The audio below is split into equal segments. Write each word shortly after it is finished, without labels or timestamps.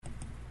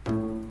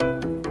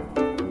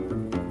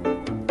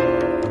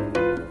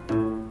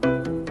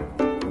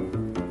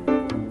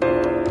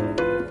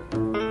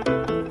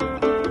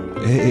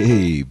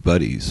Hey,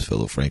 buddies,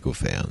 fellow Franco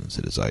fans,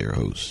 it is I, your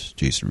host,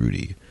 Jason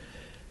Rudy,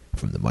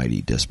 from the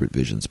mighty Desperate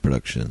Visions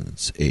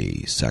Productions,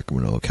 a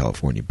Sacramento,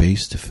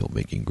 California-based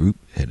filmmaking group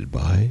headed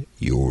by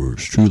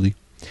yours truly.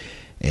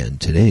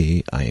 And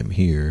today I am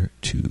here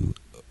to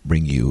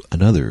bring you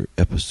another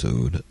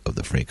episode of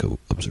the Franco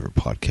Observer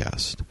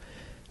Podcast.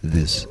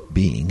 This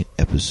being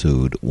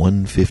episode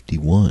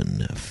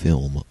 151,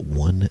 film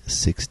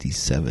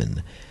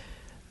 167,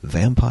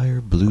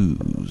 Vampire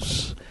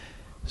Blues.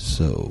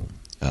 So,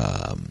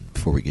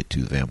 before we get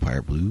to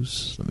Vampire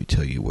Blues, let me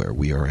tell you where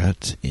we are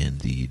at in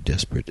the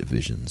Desperate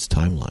Visions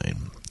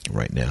timeline.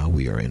 Right now,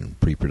 we are in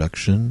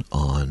pre-production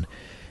on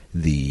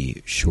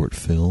the short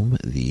film,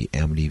 The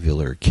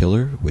Amityville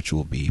Killer, which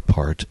will be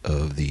part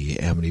of the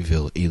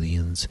Amityville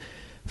Aliens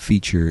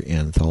feature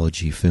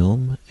anthology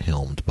film,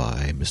 helmed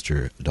by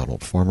Mr.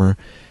 Donald Farmer,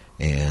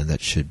 and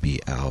that should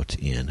be out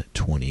in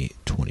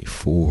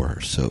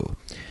 2024. So,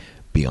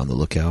 be on the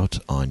lookout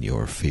on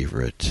your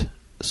favorite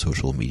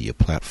social media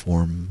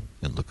platform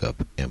and look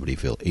up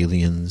Amityville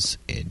Aliens,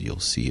 and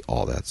you'll see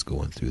all that's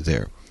going through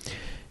there.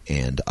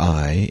 And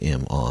I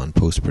am on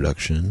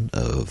post-production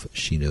of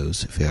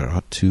Shino's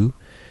Ferratu,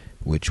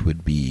 which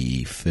would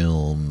be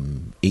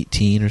film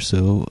 18 or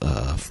so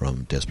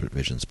from Desperate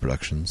Visions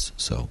Productions.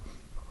 So,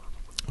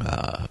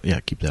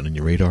 keep that on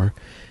your radar,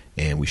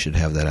 and we should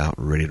have that out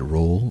ready to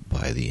roll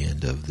by the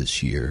end of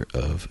this year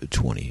of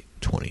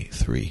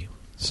 2023.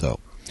 So,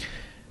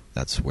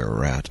 that's where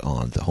we're at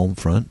on the home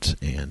front,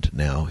 and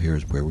now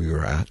here's where we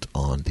were at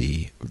on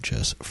the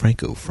Jess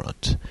Franco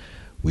front.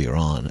 We are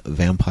on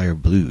Vampire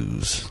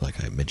Blues,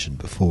 like I mentioned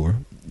before,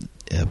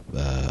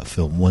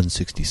 film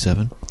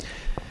 167.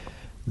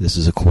 This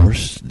is, of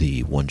course,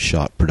 the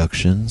one-shot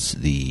productions,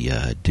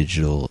 the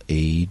digital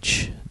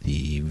age,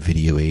 the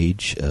video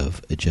age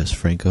of Jess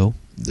Franco.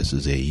 This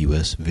is a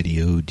U.S.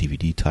 video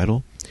DVD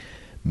title,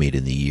 made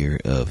in the year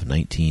of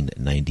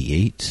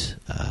 1998,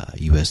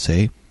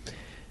 USA.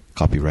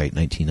 Copyright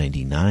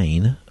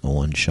 1999,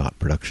 One-Shot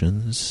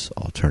Productions,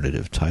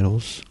 alternative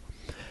titles,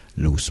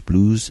 Los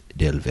Blues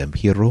del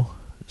Vampiro,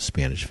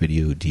 Spanish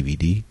video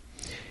DVD,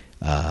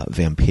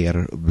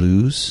 Vampire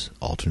Blues,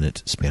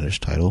 alternate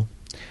Spanish title.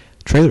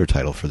 Trailer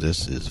title for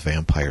this is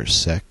Vampire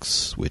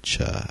Sex,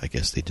 which I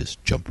guess they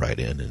just jump right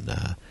in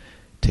and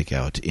take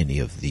out any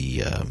of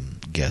the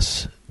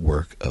guess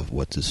work of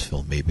what this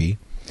film may be.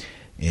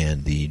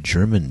 And the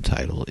German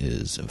title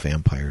is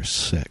Vampire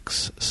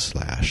Sex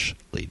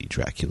 / Lady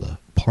Dracula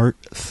Part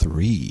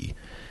 3.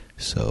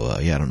 So,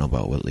 I don't know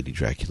about what Lady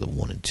Dracula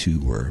 1 and 2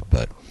 were,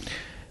 but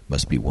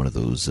must be one of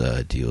those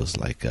deals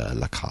like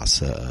La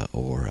Casa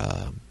or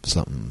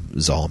something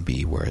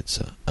zombie, where it's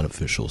an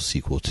unofficial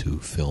sequel to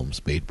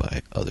films made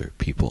by other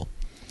people.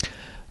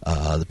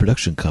 The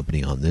production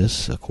company on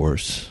this, of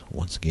course,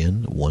 once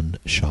again, One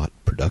Shot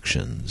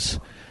Productions.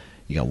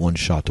 You got one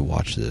shot to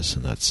watch this,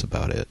 and that's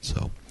about it.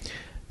 So,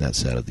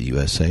 that's out of the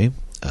USA.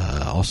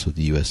 Also,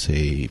 the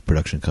USA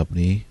production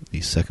company,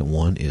 the second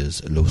one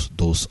is Los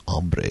Dos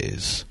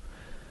Hombres,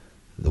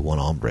 the one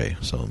hombre,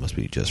 so it must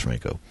be Jess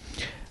Franco.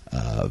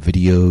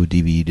 Video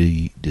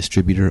DVD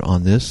distributor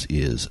on this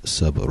is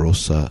Sub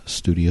Rosa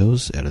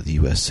Studios out of the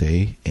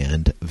USA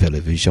and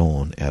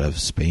Velevision out of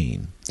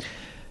Spain.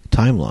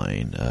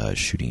 Timeline,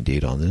 shooting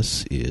date on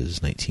this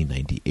is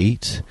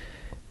 1998.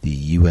 The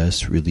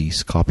U.S.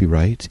 release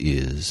copyright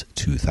is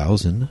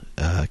 2000.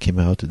 Came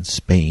out in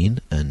Spain,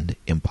 and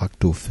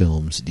Impacto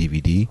Films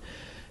DVD,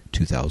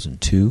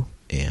 2002.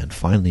 And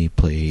finally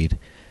played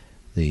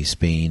the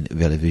Spain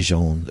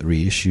Velevision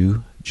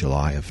reissue,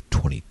 July of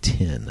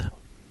 2010.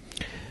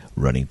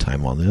 Running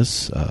time on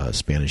this,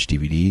 Spanish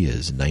DVD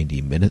is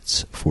 90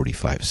 minutes,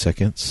 45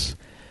 seconds.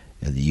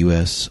 And the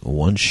U.S.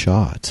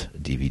 one-shot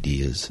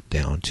DVD is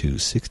down to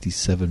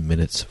 67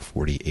 minutes,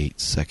 48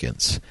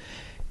 seconds.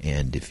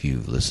 And if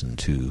you've listened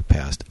to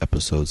past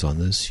episodes on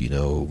this, you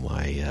know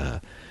my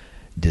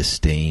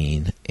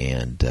disdain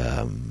and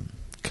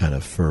kind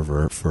of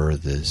fervor for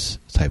this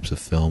types of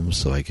films.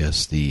 So I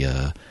guess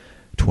the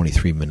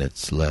 23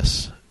 minutes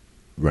less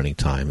running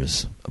time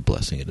is a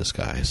blessing in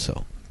disguise.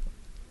 So,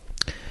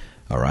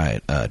 all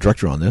right,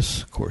 director on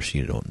this, of course,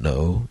 you don't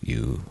know.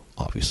 You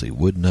obviously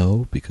would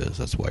know, because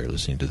that's why you're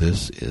listening to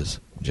this, is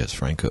Jess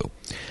Franco.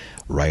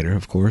 Writer,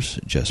 of course,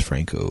 Jess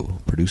Franco.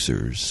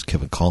 Producers,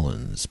 Kevin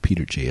Collins,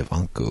 Peter J.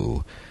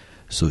 Ivanko.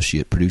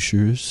 Associate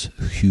producers,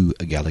 Hugh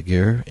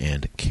Gallagher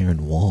and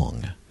Karen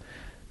Wong.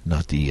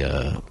 Not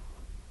the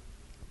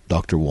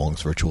Dr.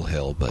 Wong's Virtual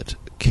Hell, but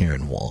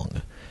Karen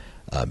Wong.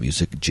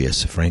 Music,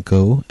 Jess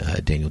Franco,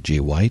 Daniel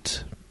J.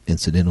 White.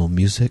 Incidental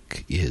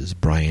music is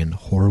Brian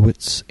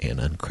Horowitz and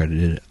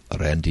uncredited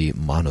Randy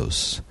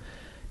Manos.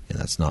 And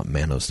that's not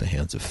Manos, the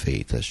Hands of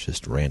Fate, that's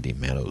just Randy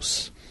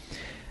Manos.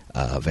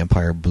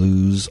 Vampire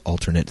Blues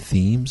alternate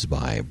themes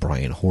by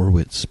Brian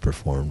Horowitz,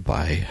 performed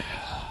by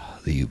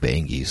the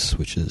Ubangis,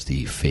 which is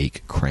the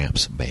fake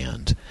Cramps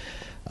band.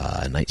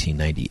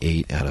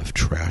 1998 out of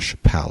Trash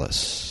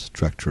Palace.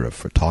 Director of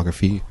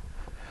photography,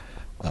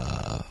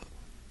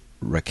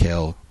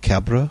 Raquel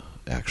Cabra,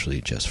 actually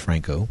Jess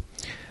Franco.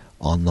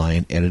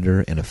 Online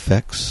editor and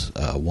effects,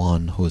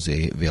 Juan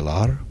Jose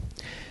Villar.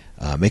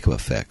 Makeup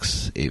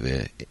effects,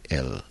 Eva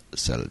El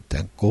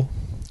Saltenko.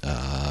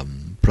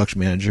 Production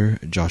manager,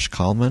 Josh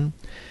Kallman.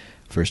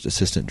 First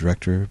assistant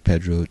director,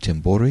 Pedro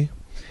Timbori.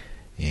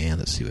 And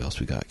let's see what else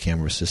we got.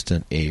 Camera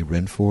assistant, A.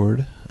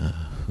 Renford.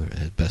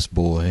 Best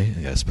boy.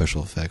 We got a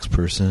special effects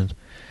person,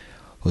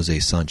 Jose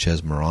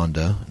Sanchez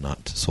Miranda.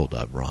 Not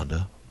Soldad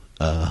Miranda.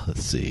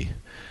 Let's see.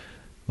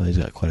 Well, he's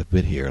got quite a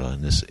bit here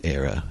on this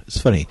era. It's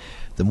funny.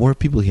 The more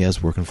people he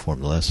has working for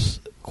him, the less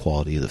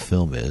quality of the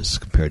film is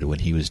compared to when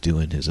he was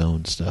doing his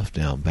own stuff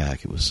down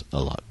back. It was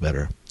a lot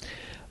better.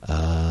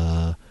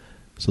 So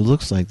it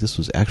looks like this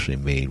was actually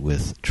made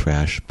with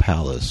Trash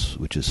Palace,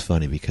 which is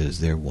funny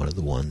because they're one of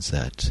the ones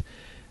that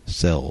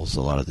sells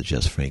a lot of the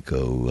Jess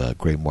Franco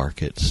gray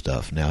market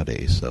stuff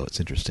nowadays. So it's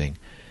interesting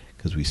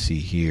because we see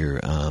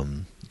here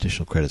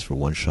additional credits for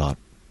One Shot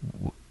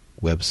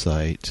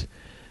website,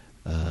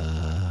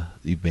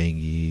 The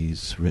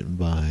Bangis, written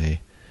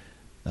by,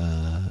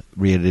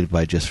 re-edited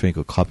by Jess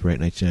Franco, copyright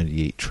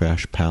 1998,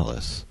 Trash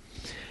Palace.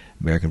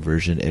 American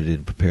version edited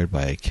and prepared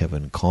by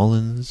Kevin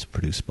Collins,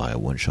 produced by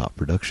One Shot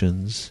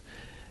Productions,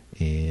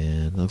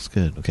 and looks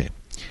good. Okay.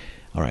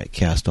 All right,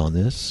 cast on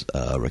this,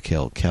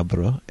 Raquel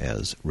Cabra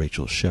as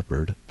Rachel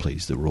Shepard,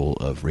 plays the role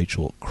of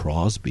Rachel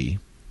Crosby,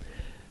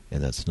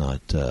 and that's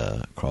not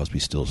Crosby,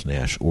 Stills,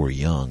 Nash, or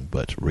Young,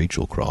 but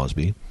Rachel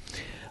Crosby.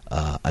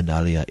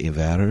 Analia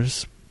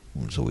Ivars,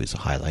 who's always a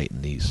highlight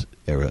in these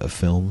era of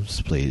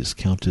films, plays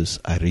Countess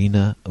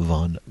Irina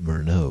von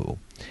Murnau.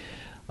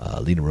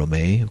 Lena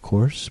Romay, of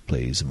course,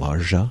 plays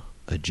Marja,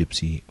 a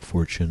gypsy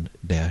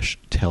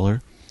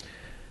fortune-teller.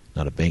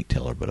 Not a bank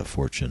teller, but a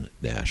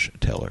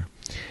fortune-teller.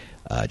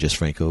 Jess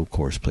Franco, of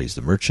course, plays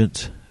the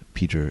merchant.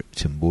 Peter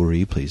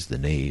Timburi plays the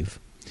knave.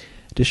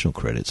 Additional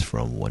credits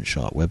from One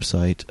Shot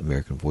website.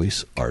 American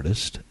voice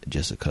artist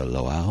Jessica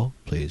Loau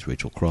plays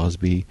Rachel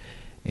Crosby,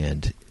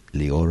 and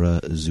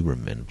Leora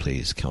Zuberman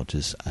plays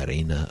Countess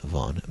Irina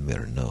von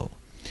Murnau.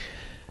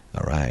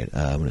 All right,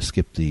 I'm going to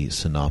skip the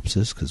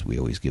synopsis because we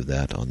always give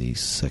that on the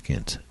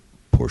second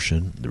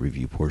portion, the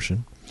review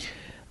portion.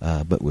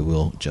 But we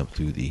will jump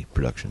through the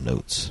production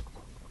notes.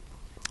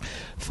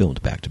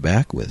 Filmed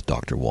back-to-back with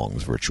Dr.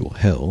 Wong's Virtual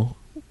Hell,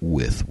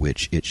 with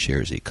which it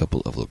shares a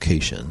couple of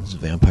locations,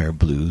 Vampire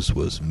Blues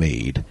was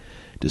made,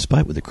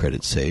 despite what the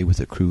credits say, with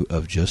a crew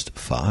of just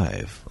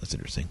 5. That's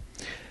interesting.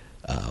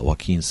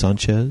 Joaquin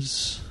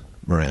Sanchez,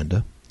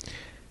 Miranda,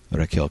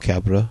 Raquel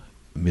Cabra,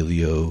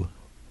 Emilio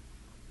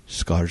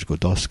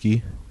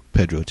Skarsgårdowski,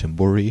 Pedro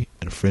Timburi,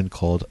 and a friend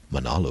called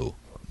Manalo.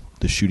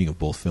 The shooting of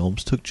both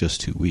films took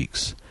just 2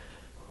 weeks.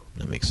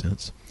 That makes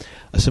sense.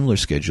 A similar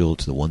schedule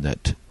to the one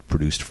that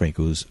produced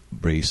Franco's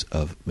brace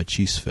of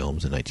Machis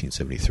films in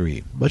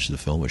 1973. Much of the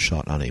film was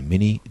shot on a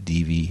mini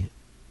DV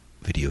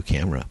video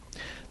camera,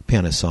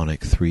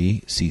 Panasonic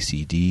 3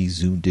 CCD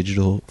Zoom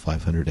Digital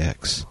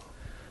 500X.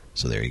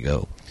 So there you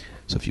go.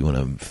 So if you want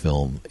to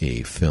film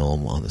a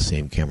film on the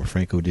same camera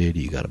Franco did,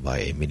 you got to buy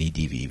a mini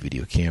DV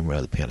video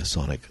camera, the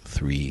Panasonic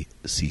 3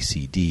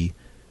 CCD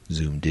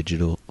Zoom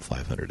Digital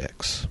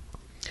 500X.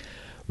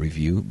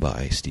 Review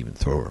by Stephen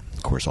Thrower.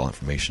 Of course, all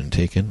information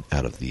taken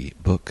out of the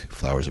book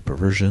Flowers of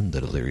Perversion,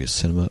 The Delirious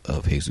Cinema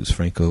of Jesus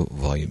Franco,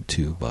 Volume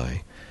 2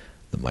 by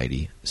the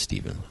mighty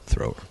Stephen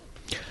Thrower.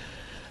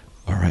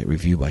 All right,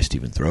 review by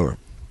Stephen Thrower.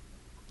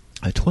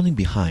 Toiling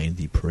behind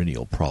the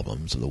perennial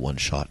problems of the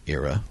one-shot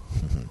era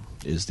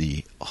is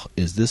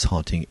this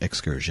haunting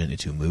excursion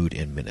into mood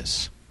and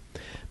menace.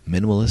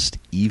 Minimalist,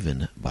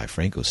 even by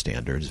Franco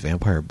standards,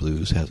 Vampire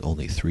Blues has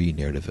only 3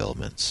 narrative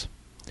elements.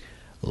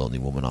 A lonely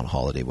woman on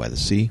holiday by the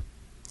sea,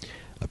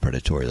 a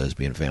predatory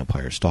lesbian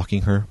vampire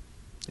stalking her,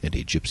 and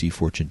a gypsy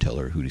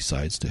fortune-teller who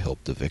decides to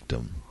help the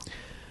victim.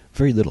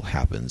 Very little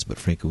happens, but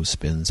Franco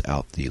spins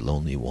out the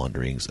lonely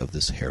wanderings of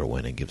this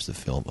heroine and gives the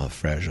film a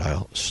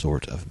fragile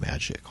sort of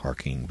magic,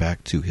 harking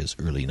back to his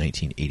early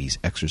 1980s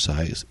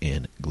exercise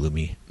in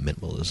gloomy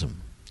minimalism.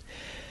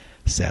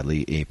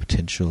 Sadly, a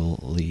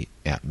potentially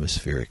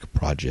atmospheric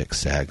project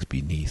sags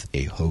beneath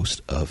a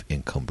host of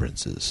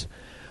encumbrances.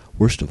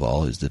 Worst of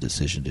all is the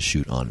decision to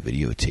shoot on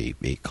videotape,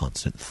 a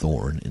constant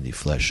thorn in the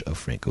flesh of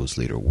Franco's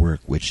later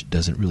work, which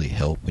doesn't really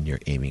help when you're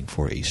aiming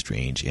for a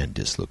strange and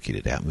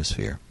dislocated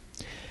atmosphere.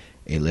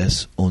 A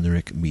less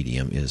oniric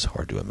medium is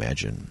hard to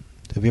imagine.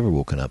 Have you ever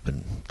woken up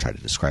and tried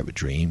to describe a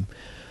dream,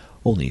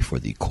 only for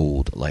the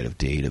cold light of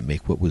day to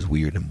make what was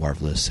weird and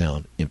marvelous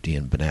sound empty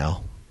and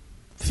banal?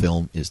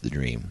 Film is the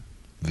dream.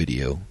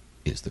 Video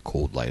is the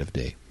cold light of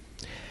day.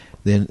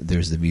 Then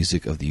there's the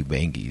music of the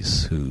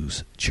Ubangis,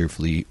 whose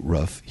cheerfully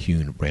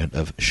rough-hewn brand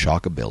of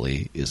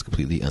shockabilly is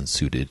completely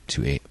unsuited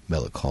to a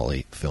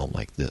melancholy film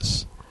like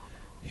this.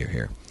 Hear,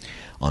 hear.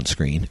 On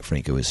screen,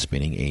 Franco is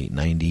spinning a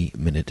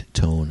 90-minute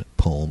tone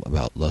poem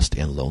about lust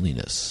and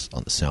loneliness.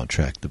 On the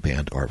soundtrack, the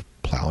band are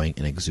plowing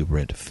an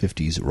exuberant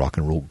 50s rock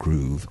and roll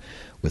groove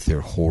with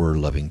their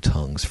horror-loving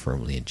tongues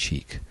firmly in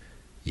cheek.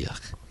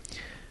 Yuck.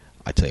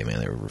 I tell you, man,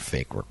 they were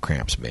fake or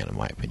Cramps band, in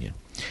my opinion.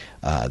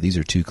 These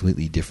are 2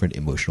 completely different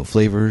emotional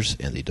flavors,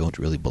 and they don't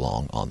really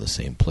belong on the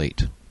same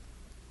plate.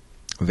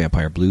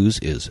 Vampire Blues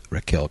is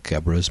Raquel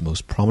Cabra's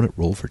most prominent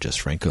role for Jess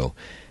Franco,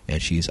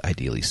 and she is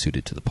ideally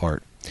suited to the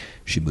part.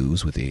 She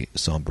moves with a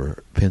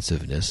somber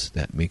pensiveness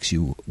that makes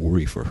you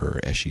worry for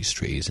her as she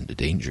strays into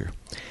danger.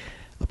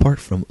 Apart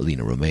from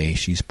Lena Romay,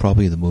 she's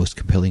probably the most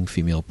compelling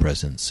female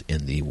presence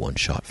in the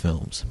one-shot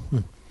films.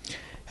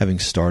 Having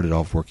started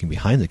off working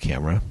behind the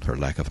camera, her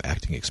lack of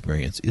acting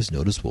experience is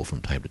noticeable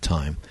from time to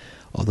time,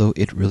 although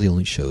it really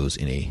only shows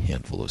in a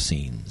handful of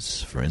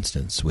scenes. For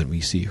instance, when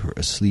we see her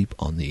asleep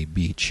on the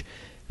beach,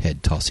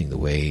 head tossing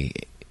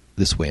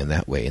this way and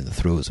that way in the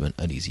throes of an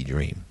uneasy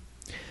dream.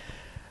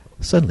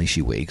 Suddenly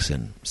she wakes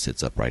and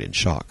sits upright in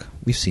shock.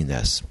 We've seen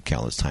this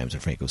countless times in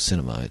Franco's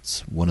cinema.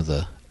 It's one of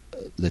the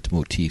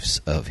leitmotifs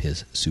of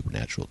his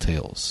supernatural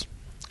tales.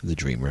 The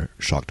dreamer,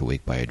 shocked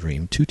awake by a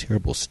dream too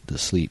terrible to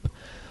sleep,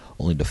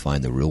 only to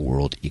find the real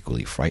world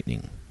equally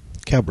frightening.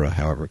 Cabra,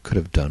 however, could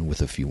have done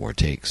with a few more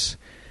takes.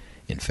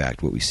 In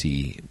fact, what we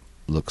see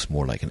looks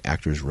more like an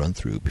actor's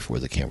run-through before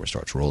the camera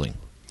starts rolling.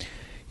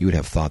 You would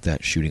have thought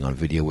that shooting on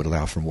video would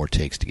allow for more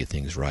takes to get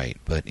things right,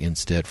 but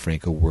instead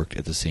Franco worked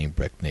at the same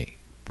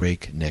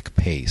breakneck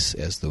pace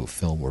as though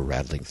film were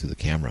rattling through the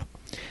camera.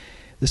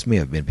 This may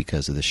have been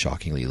because of the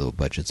shockingly low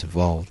budgets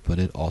involved, but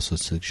it also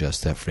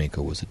suggests that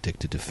Franco was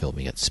addicted to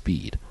filming at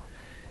speed,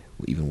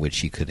 even which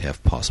he could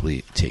have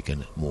possibly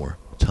taken more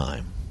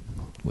time,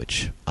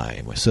 which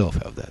I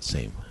myself have that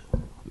same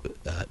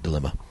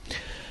dilemma.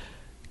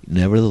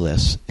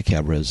 Nevertheless,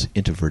 Cabra's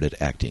introverted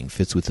acting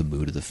fits with the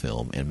mood of the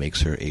film and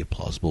makes her a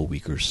plausible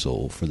weaker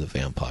soul for the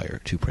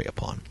vampire to prey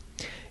upon.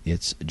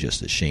 It's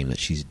just a shame that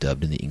she's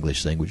dubbed in the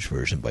English language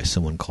version by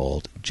someone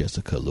called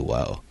Jessica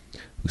Luau,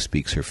 who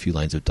speaks her few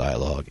lines of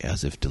dialogue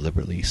as if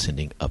deliberately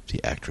sending up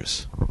the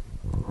actress.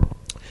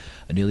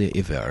 Anelia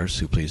Ivers,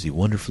 who plays the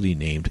wonderfully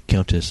named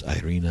Countess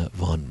Irina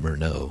von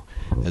Murnau,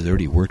 has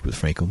already worked with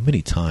Franco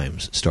many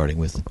times, starting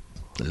with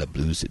La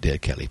Blues de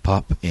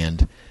Calipop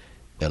and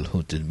El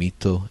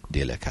Juntamento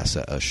de la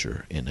Casa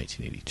Usher in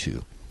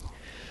 1982.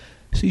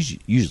 She's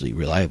usually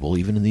reliable,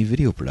 even in the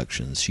video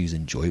productions. She's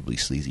enjoyably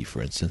sleazy,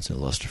 for instance,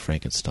 in Lust of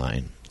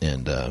Frankenstein,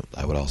 and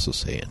I would also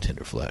say in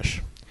Tender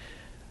Flesh,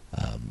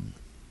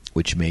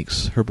 which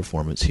makes her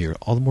performance here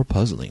all the more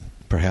puzzling.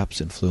 Perhaps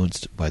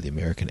influenced by the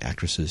American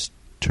actresses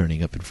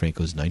turning up in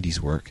Franco's 90s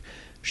work,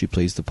 she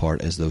plays the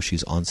part as though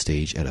she's on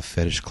stage at a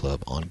fetish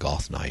club on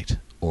goth night,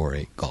 or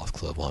a goth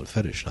club on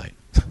fetish night.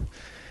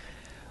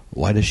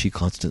 Why does she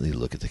constantly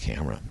look at the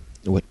camera?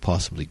 What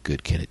possibly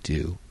good can it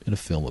do in a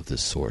film of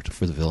this sort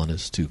for the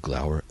villainess to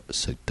glower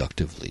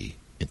seductively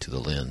into the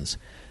lens,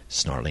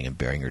 snarling and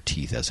baring her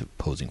teeth as if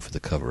posing for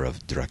the cover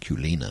of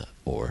Draculina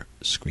or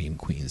Scream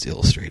Queens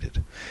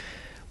Illustrated?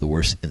 The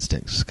worst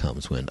instance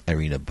comes when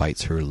Irina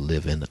bites her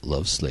live-in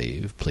love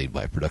slave, played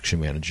by production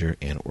manager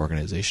and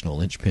organizational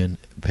linchpin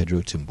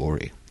Pedro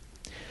Timbori.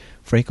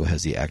 Franco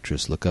has the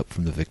actress look up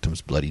from the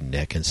victim's bloody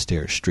neck and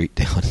stare straight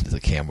down into the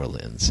camera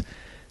lens,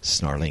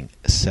 snarling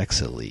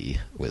sexily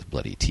with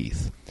bloody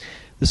teeth.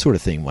 This sort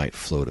of thing might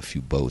float a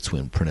few boats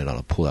when printed on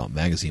a pull-out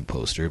magazine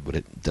poster, but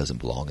it doesn't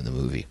belong in the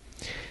movie.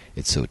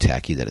 It's so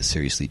tacky that it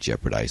seriously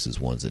jeopardizes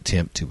one's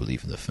attempt to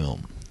believe in the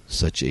film.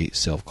 Such a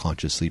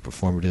self-consciously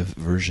performative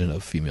version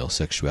of female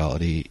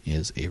sexuality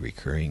is a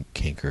recurring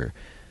canker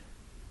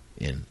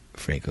in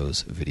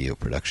Franco's video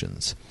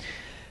productions.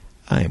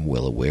 I am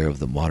well aware of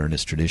the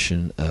modernist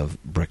tradition of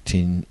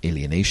Brechtian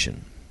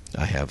alienation.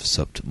 I have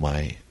supped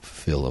my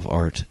fill of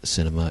art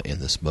cinema in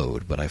this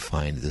mode, but I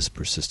find this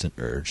persistent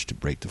urge to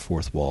break the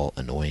fourth wall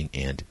annoying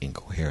and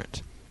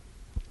incoherent.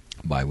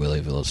 By way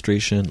of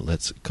illustration,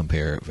 let's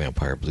compare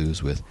Vampire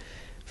Blues with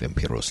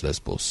Vampiros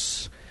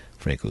Lesbos,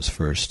 Franco's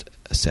first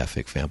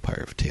sapphic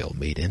vampire tale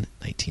made in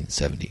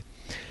 1970.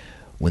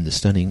 When the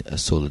stunning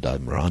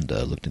Soledad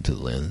Miranda looked into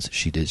the lens,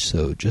 she did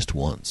so just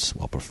once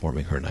while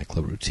performing her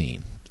nightclub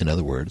routine. In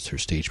other words, her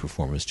stage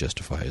performance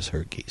justifies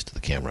her gaze to the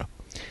camera.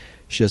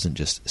 She doesn't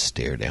just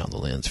stare down the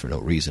lens for no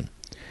reason.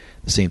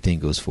 The same thing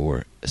goes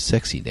for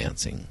sexy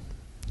dancing.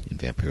 In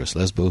Vampiros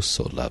Lesbos,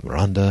 Soledad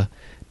Miranda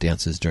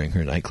dances during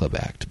her nightclub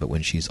act, but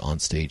when she's on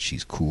stage,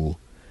 she's cool,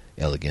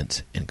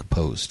 elegant, and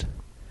composed.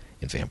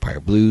 In Vampire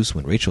Blues,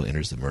 when Rachel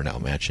enters the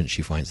Murnau mansion,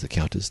 she finds the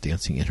Countess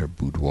dancing in her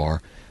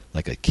boudoir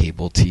like a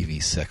cable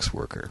TV sex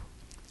worker.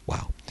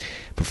 Wow.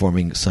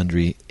 Performing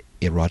sundry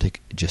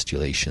erotic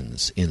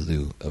gesticulations in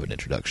lieu of an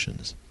introduction.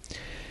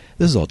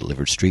 This is all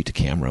delivered straight to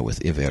camera,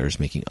 with Ivers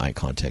making eye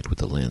contact with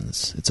the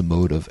lens. It's a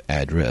mode of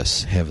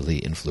address heavily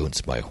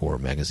influenced by horror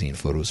magazine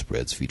photo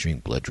spreads featuring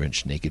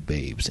blood-drenched naked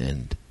babes,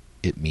 and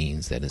it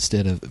means that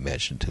instead of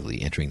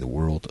imaginatively entering the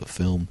world of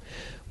film,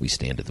 we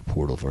stand at the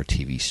portal of our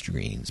TV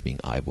screens being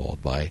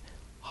eyeballed by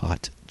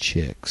hot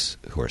chicks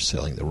who are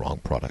selling the wrong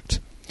product.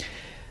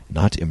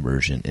 Not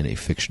immersion in a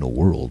fictional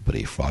world, but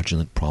a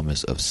fraudulent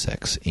promise of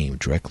sex aimed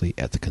directly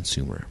at the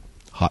consumer.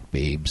 Hot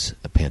babes,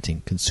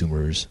 panting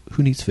consumers,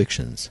 who needs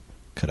fictions?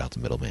 Cut out the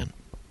middleman.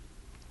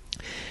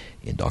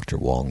 In Dr.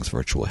 Wong's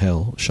Virtual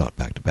Hell, shot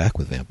back-to-back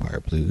with Vampire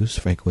Blues,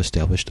 Franco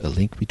established a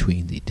link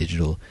between the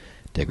digital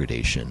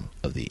degradation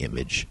of the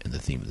image and the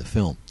theme of the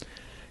film.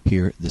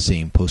 Here, the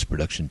same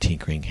post-production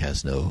tinkering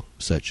has no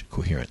such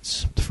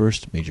coherence. The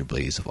first major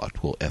blaze of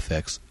optical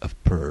FX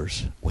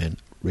occurs when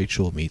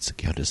Rachel meets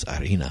Countess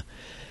Irina.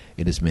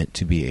 It is meant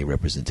to be a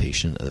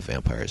representation of the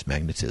vampire's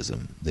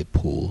magnetism, the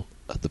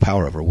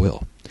power of her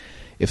will.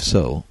 If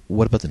so,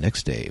 what about the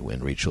next day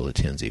when Rachel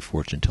attends a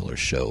fortune-teller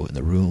show in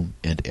the room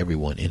and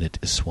everyone in it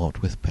is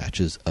swamped with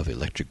patches of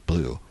electric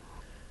blue?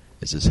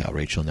 Is this how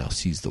Rachel now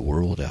sees the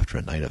world after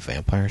a night of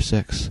vampire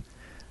sex?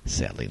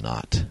 Sadly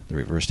not. The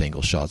reversed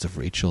angle shots of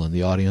Rachel and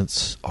the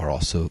audience are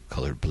also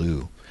colored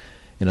blue.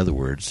 In other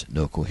words,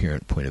 no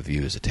coherent point of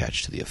view is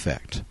attached to the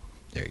effect.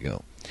 There you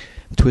go.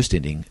 The twist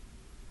ending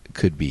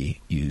could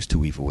be used to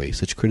weave away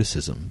such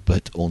criticism,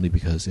 but only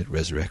because it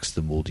resurrects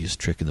the moldiest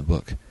trick in the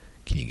book.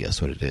 Can you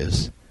guess what it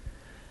is?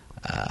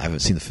 I haven't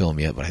seen the film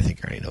yet, but I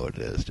think I already know what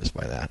it is just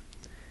by that.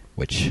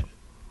 Which,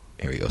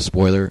 here we go,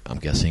 spoiler, I'm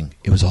guessing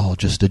it was all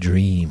just a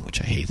dream,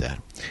 which I hate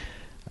that.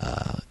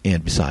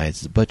 And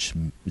besides,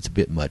 it's a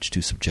bit much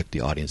to subject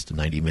the audience to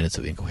 90 minutes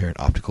of incoherent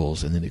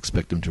opticals and then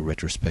expect them to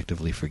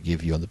retrospectively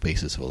forgive you on the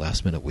basis of a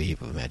last-minute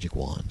wave of a magic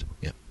wand.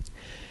 Yep.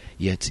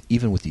 Yet,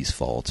 even with these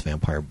faults,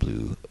 Vampire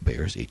Blue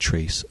bears a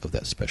trace of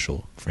that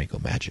special Franco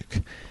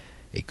magic.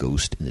 A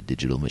ghost in the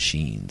digital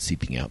machine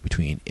seeping out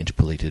between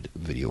interpolated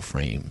video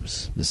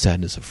frames. The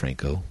sadness of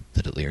Franco,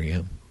 the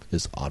delirium,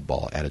 his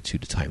oddball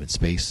attitude to time and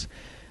space,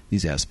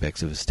 these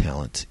aspects of his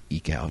talent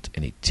eke out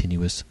a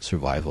tenuous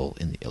survival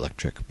in the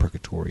electric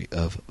purgatory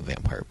of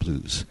Vampire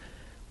Blues,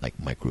 like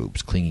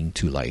microbes clinging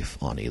to life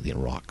on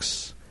alien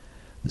rocks.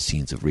 The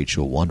scenes of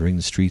Rachel wandering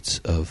the streets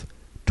of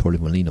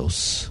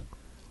Torremolinos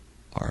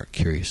are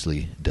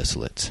curiously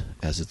desolate,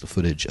 as is the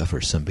footage of her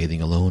sunbathing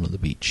alone on the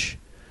beach,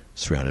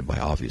 surrounded by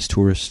obvious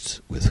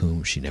tourists with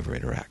whom she never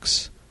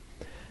interacts.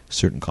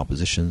 Certain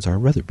compositions are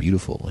rather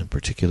beautiful, in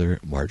particular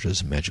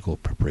Marja's magical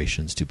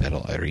preparations to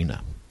battle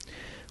Irina.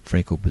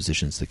 Franco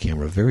positions the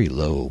camera very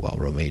low while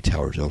Romay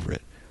towers over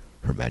it,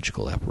 her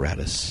magical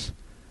apparatus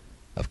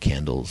of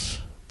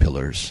candles,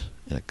 pillars,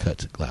 and a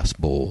cut glass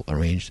bowl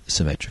arranged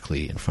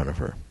symmetrically in front of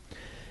her.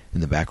 In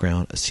the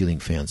background, a ceiling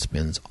fan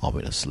spins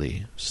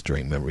ominously,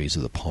 stirring memories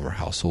of the Palmer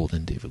household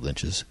in David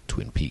Lynch's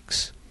Twin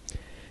Peaks.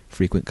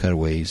 Frequent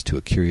cutaways to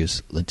a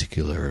curious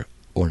lenticular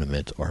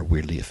ornament are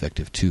weirdly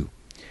effective too.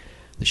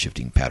 The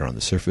shifting pattern on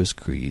the surface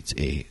creates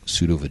a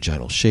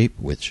pseudo-vaginal shape,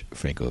 which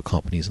Franco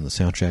accompanies on the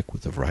soundtrack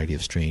with a variety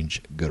of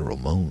strange guttural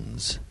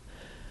moans.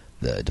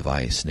 The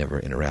device never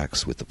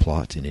interacts with the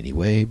plot in any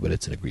way, but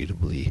it's an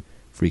agreeably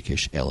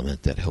freakish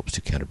element that helps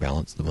to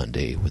counterbalance the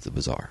mundane with the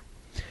bizarre.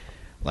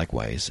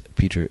 Likewise,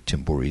 Peter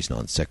Timburi's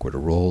non-sequitur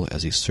role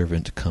as a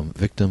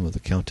servant-cum-victim of the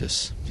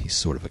Countess. He's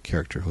sort of a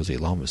character Jose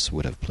Lamas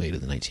would have played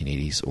in the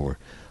 1980s or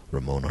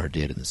Ramon R.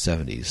 did in the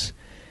 70s,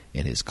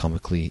 and his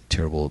comically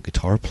terrible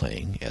guitar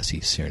playing as he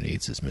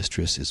serenades his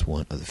mistress is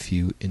one of the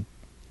few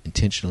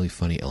intentionally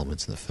funny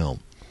elements in the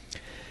film.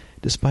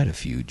 Despite a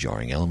few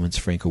jarring elements,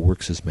 Franco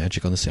works his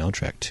magic on the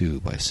soundtrack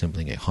too by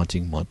assembling a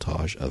haunting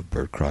montage of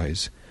bird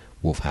cries,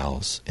 wolf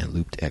howls, and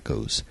looped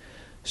echoes,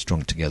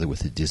 strung together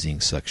with a dizzying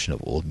selection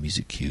of old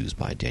music cues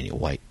by Daniel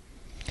White.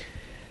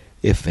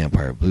 If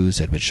Vampire Blues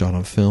had been shot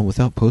on film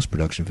without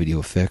post-production video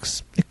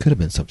effects, it could have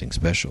been something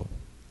special.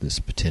 This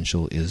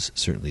potential is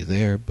certainly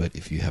there, but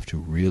if you have to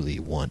really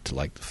want to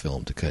like the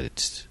film to cut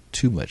it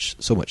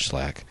so much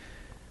slack,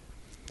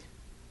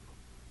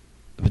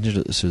 but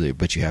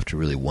you have to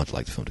really want to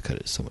like the film to cut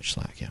it so much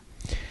slack, yeah.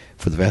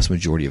 For the vast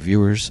majority of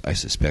viewers, I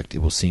suspect it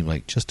will seem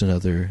like just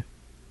another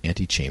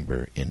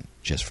antechamber in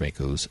Jess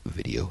Franco's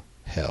video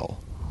hell,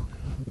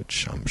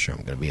 which I'm sure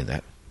I'm going to be in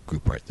that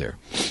group right there.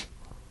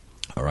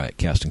 Alright,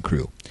 cast and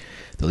crew.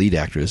 The lead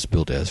actress,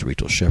 billed as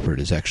Rachel Shepard,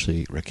 is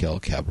actually Raquel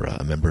Cabra,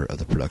 a member of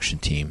the production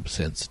team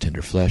since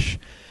Tender Flesh,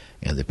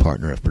 and the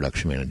partner of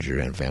production manager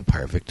and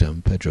vampire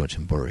victim Pedro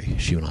Timburi.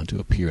 She went on to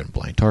appear in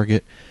Blind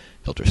Target,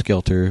 Helter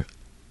Skelter,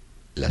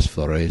 Las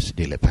Flores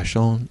de la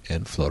Pasión,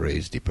 and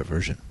Flores de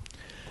Perversion.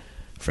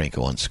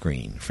 Franco on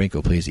screen.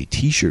 Franco plays a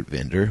t-shirt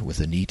vendor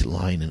with a neat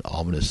line and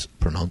ominous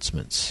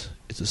pronouncements.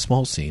 It's a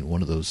small scene,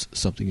 one of those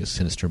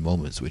something-sinister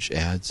moments which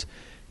adds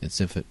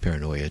incipient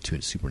paranoia to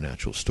a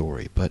supernatural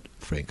story, but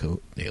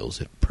Franco nails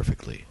it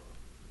perfectly.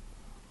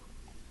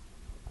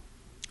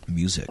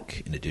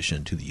 Music. In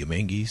addition to the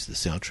Umangis, the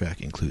soundtrack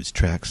includes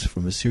tracks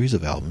from a series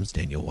of albums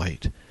Daniel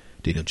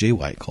J.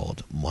 White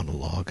called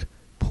Monologue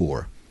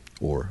Pour,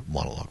 or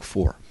Monologue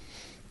 4,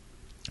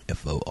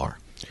 F-O-R.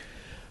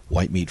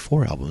 White made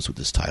 4 albums with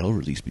this title,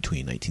 released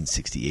between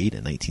 1968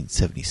 and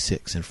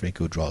 1976, and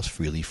Franco draws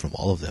freely from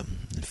all of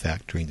them. In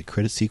fact, during the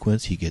credit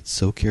sequence, he gets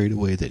so carried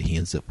away that he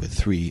ends up with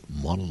 3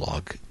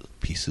 monologue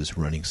pieces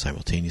running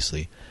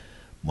simultaneously.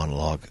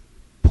 Monologue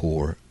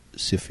pour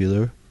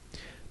siffleur,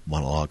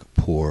 Monologue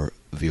pour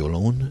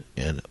violon,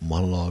 and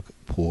Monologue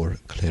pour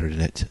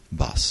clarinet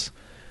basse,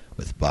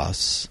 with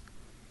basse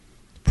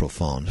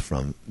profonde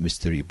from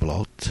Mystery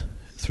Blot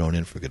thrown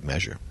in for good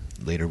measure.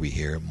 Later we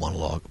hear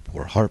Monologue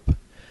pour harp,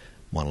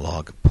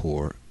 Monologue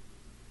pour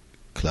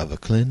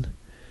clavecin,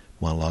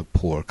 Monologue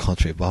pour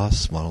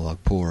contrebasse, Monologue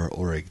pour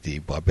oreille de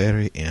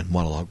barbarie, and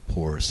Monologue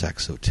pour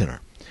saxo tenor.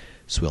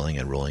 swelling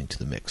and rolling to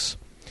the mix.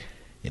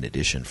 In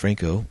addition,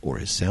 Franco, or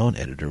his sound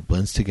editor,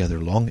 blends together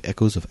long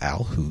echoes of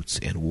owl hoots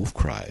and wolf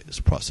cries,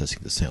 processing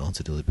the sounds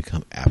until they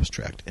become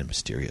abstract and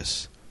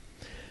mysterious.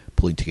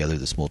 Pulling together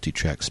this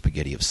multi-track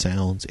spaghetti of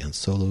sounds and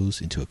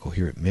solos into a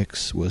coherent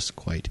mix was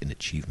quite an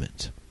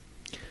achievement.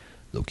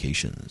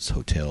 Locations: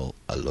 Hotel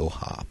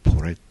Aloha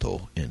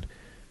Puerto in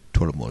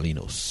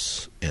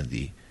Torremolinos and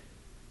the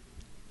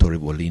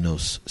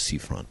Torremolinos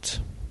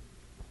seafront.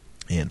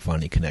 And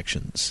finally,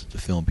 connections. The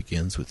film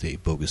begins with a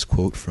bogus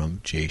quote from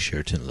J.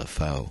 Sheraton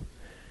LaFau.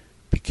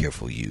 "Be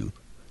careful, you.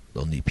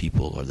 Lonely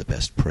people are the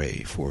best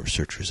prey for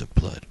searchers of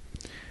blood."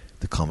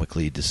 The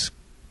comically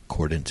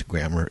discordant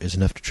grammar is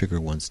enough to trigger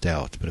one's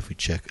doubt, but if we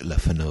check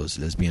LaFau's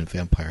lesbian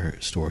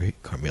vampire story,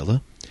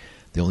 Carmilla,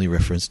 the only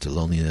reference to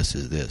loneliness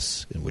is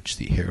this, in which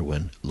the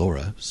heroine,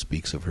 Laura,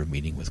 speaks of her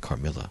meeting with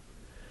Carmilla.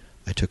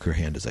 "I took her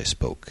hand as I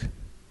spoke.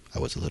 I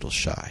was a little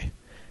shy,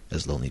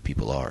 as lonely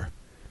people are,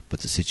 but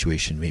the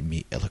situation made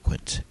me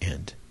eloquent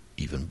and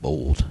even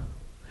bold."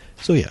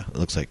 So yeah, it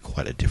looks like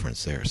quite a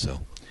difference there, so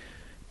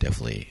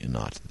definitely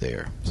not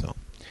there. So,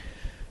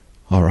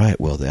 all right,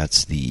 well,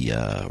 that's the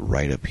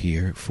write-up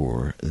here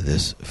for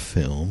this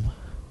film,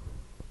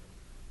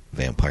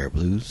 Vampire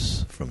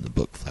Blues, from the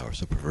book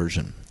Flowers of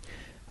Perversion.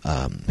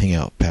 Hang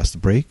out past the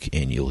break,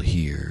 and you'll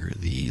hear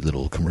the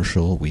little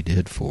commercial we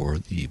did for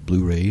the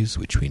Blu-rays,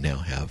 which we now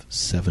have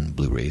 7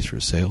 Blu-rays for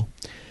sale.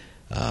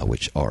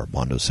 Which are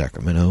Mondo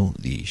Sacramento,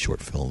 the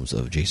short films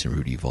of Jason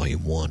Rudy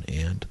Volume 1,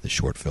 and the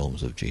short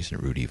films of Jason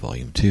Rudy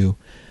Volume 2.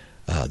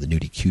 The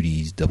Nudie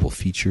Cuties double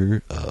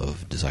feature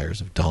of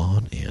Desires of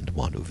Dawn and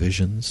Mondo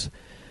Visions.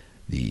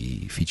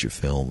 The feature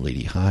film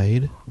Lady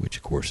Hyde, which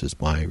of course is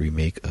my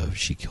remake of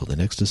She Killed in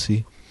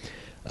Ecstasy.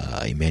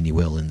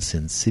 Emmanuel in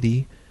Sin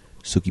City,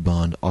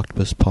 Sukiban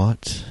Octopus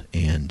Pot,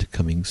 and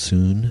coming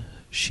soon,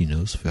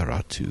 Shinos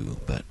Ferratu,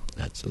 but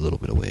that's a little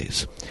bit of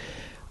ways.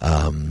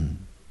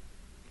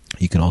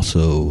 You can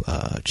also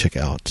check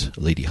out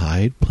Lady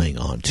Hyde playing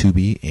on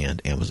Tubi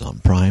and Amazon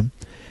Prime.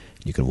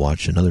 You can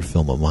watch another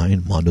film of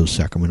mine, Mondo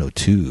Sacramento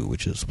 2,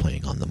 which is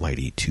playing on the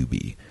mighty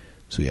Tubi.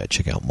 So yeah,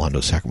 check out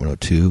Mondo Sacramento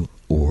 2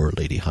 or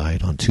Lady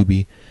Hyde on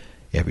Tubi.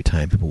 Every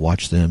time people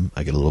watch them,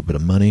 I get a little bit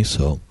of money,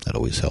 so that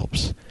always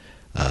helps.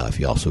 If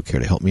you also care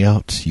to help me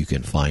out, you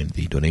can find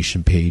the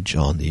donation page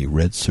on the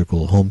Red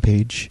Circle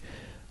homepage.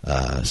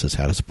 It says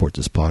how to support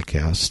this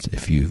podcast.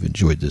 If you've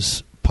enjoyed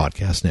this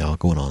podcast now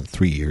going on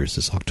 3 years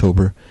this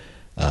October,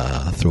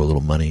 throw a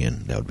little money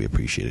and that would be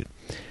appreciated.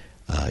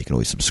 You can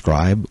always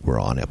subscribe. We're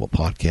on Apple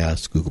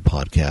Podcasts, Google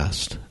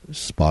Podcasts,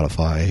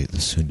 Spotify, the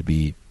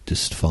soon-to-be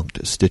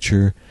defunct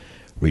Stitcher,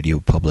 Radio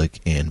Public,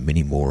 and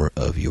many more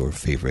of your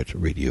favorite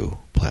radio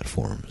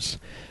platforms.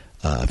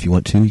 If you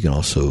want to, you can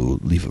also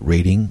leave a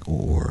rating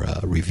or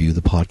review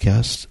the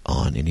podcast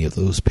on any of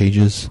those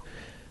pages.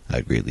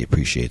 I'd greatly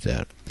appreciate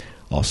that.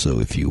 Also,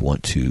 if you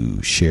want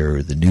to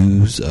share the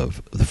news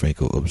of the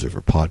Franco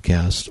Observer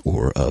podcast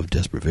or of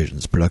Desperate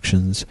Visions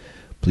Productions,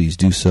 please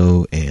do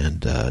so,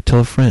 and tell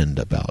a friend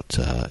about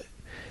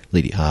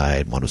Lady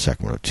Hyde, Mondo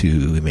Sacramento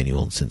 2,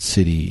 Emmanuel in Sin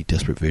City,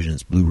 Desperate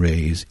Visions,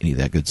 Blu-rays, any of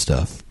that good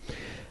stuff.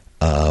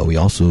 We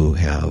also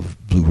have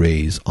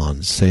Blu-rays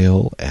on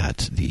sale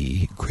at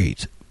the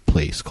great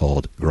place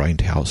called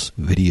Grindhouse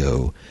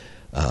Video.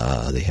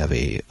 They have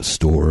a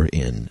store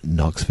in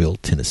Knoxville,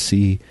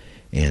 Tennessee,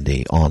 and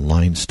a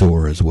online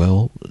store as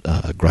well,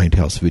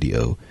 Grindhouse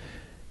Video.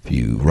 If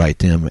you write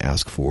them,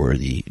 ask for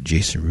the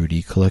Jason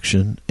Rudy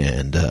collection,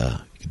 and you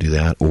can do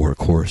that. Or, of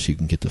course, you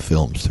can get the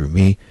films through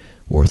me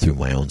or through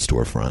my own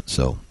storefront.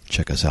 So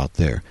check us out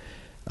there.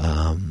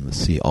 Let's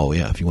see. Oh,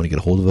 yeah, if you want to get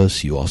a hold of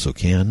us, you also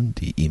can.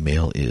 The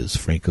email is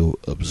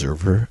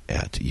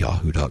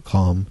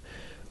francoobserver@yahoo.com.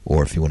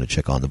 Or if you want to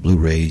check on the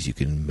Blu-rays, you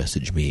can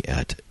message me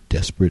at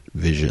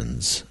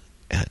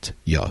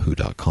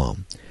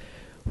desperatevisions@yahoo.com.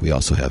 We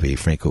also have a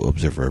Franco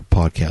Observer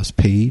podcast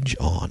page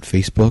on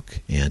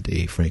Facebook and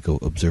a Franco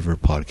Observer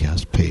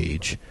podcast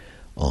page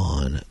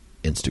on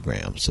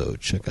Instagram. So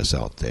check us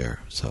out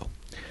there. So,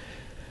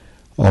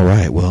 all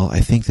right. Well,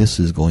 I think this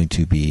is going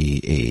to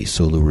be a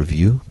solo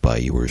review by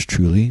yours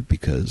truly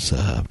because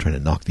I'm trying to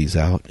knock these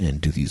out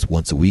and do these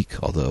once a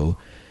week. Although,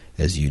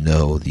 as you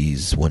know,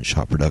 these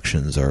one-shot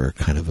productions are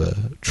kind of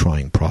a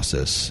trying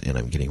process, and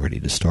I'm getting ready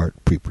to start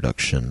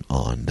pre-production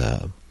on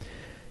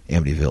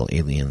Amityville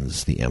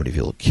Aliens, the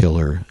Amityville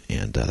Killer,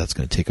 and that's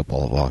going to take up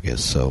all of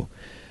August. So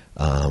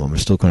I'm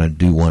still going to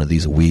do one of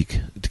these a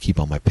week to keep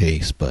on my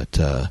pace, but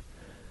I'm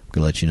going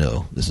to let you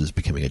know this is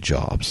becoming a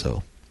job.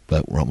 So,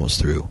 but we're almost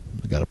through.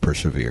 We've got to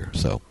persevere.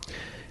 So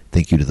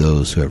thank you to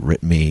those who have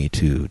written me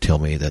to tell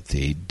me that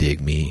they dig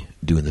me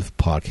doing the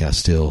podcast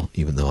still,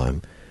 even though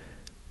I'm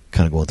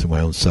kind of going through my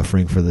own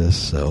suffering for this.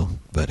 So,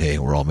 but hey,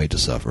 we're all made to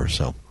suffer.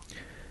 So,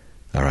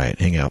 all right,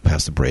 hang out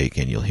past the break,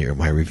 and you'll hear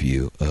my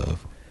review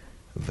of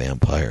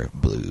Vampire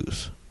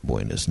Blues.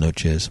 Buenas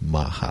noches,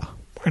 maha.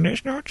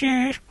 Buenas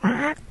noches,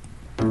 maha.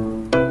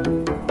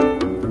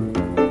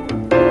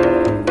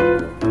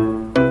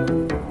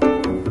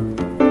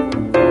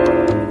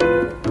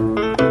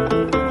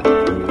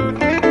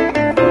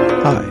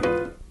 Hi,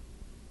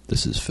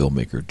 This is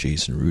filmmaker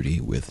Jason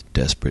Rudy with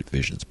Desperate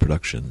Visions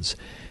Productions,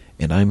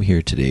 and I'm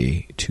here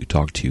today to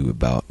talk to you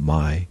about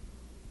my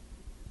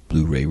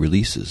Blu-ray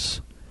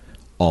releases.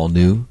 All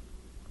new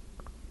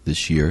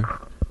this year,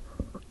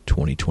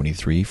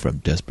 2023, from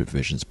Desperate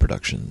Visions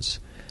Productions.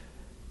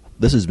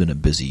 This has been a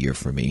busy year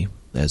for me,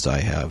 as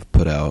I have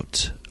put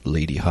out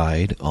Lady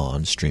Hyde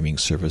on streaming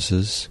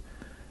services,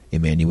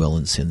 Emmanuel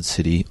in Sin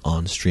City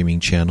on streaming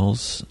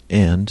channels,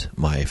 and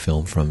my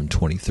film from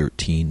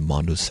 2013,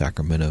 Mondo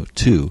Sacramento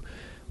 2,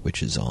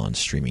 which is on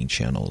streaming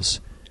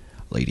channels.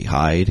 Lady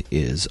Hyde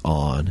is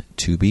on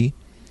Tubi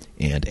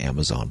and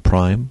Amazon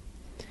Prime.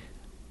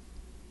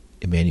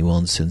 Emmanuel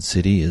in Sin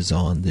City is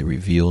on the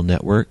Reveal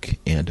Network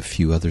and a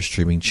few other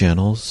streaming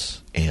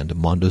channels, and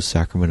Mondo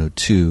Sacramento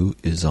 2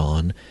 is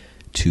on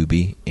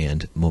Tubi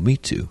and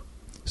Momitu.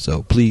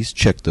 So please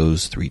check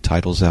those 3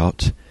 titles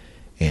out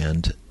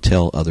and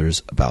tell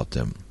others about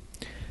them.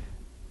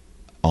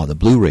 On the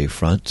Blu-ray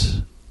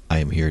front, I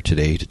am here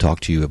today to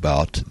talk to you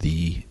about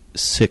the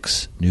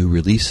 6 new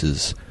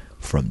releases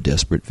from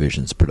Desperate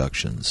Visions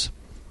Productions.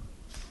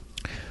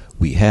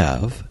 We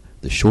have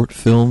the short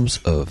films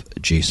of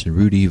Jason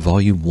Rudy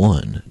Volume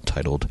 1,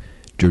 titled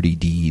Dirty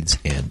Deeds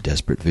and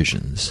Desperate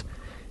Visions.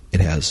 It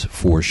has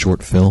 4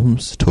 short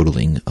films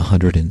totaling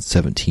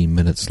 117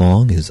 minutes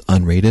long, is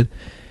unrated,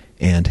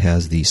 and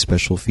has the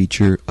special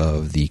feature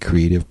of the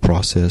Creative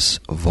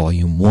Process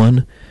Volume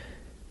 1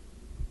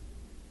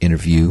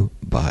 interview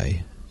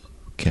by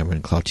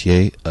Cameron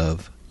Cloutier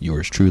of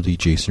yours truly,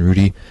 Jason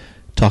Rudy,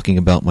 talking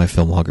about my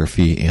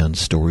filmography and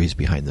stories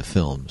behind the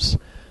films.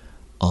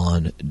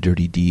 On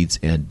Dirty Deeds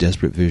and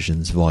Desperate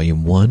Visions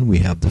Volume 1, we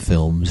have the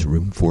films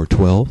Room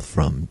 412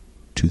 from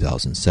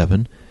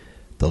 2007,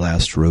 The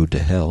Last Road to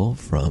Hell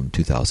from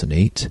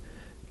 2008,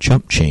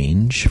 Chump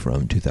Change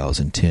from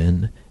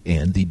 2010,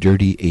 and The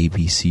Dirty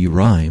ABC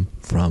Rhyme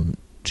from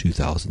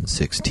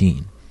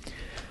 2016.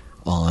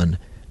 On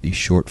the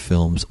short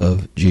films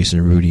of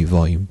Jason Rudy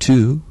Volume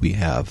 2, we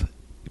have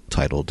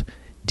titled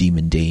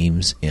Demon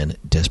Dames and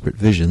Desperate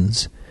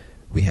Visions.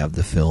 We have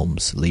the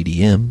films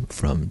Lady M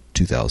from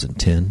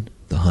 2010,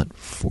 The Hunt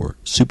for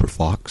Super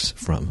Fox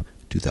from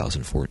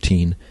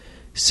 2014,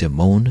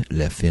 Simone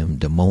La Femme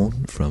de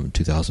Monde from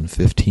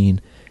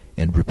 2015,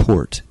 and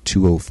Report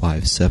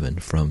 2057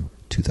 from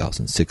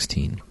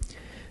 2016.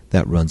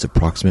 That runs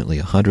approximately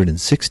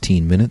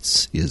 116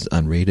 minutes, is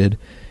unrated,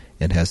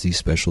 and has the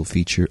special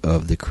feature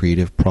of the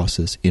Creative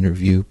Process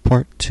Interview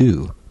Part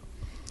 2,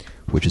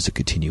 which is a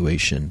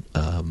continuation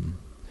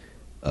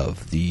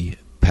of the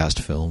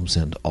past films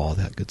and all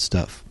that good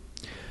stuff.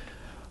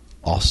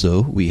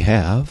 Also, we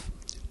have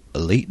a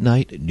Late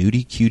Night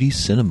Nudie Cutie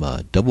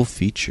Cinema double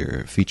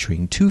feature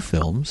featuring 2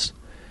 films,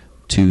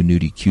 2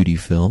 Nudie Cutie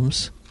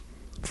films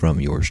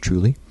from yours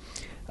truly,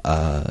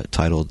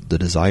 titled The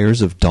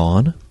Desires of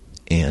Dawn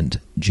and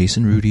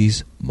Jason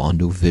Rudy's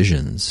Mondo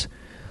Visions.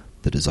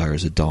 The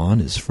Desires of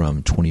Dawn is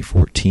from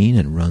 2014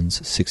 and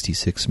runs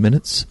 66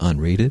 minutes,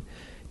 unrated,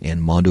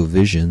 and Mondo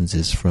Visions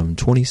is from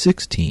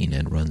 2016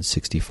 and runs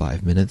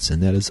 65 minutes,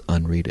 and that is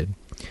unrated.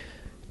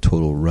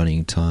 Total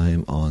running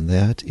time on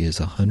that is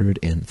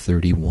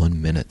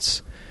 131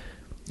 minutes.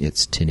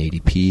 It's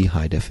 1080p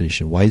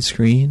high-definition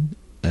widescreen,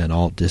 and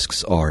all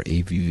discs are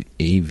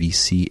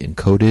AVC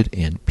encoded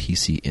and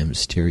PCM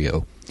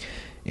stereo.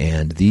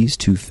 And these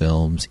 2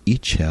 films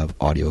each have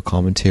audio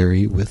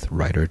commentary with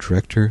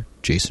writer-director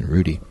Jason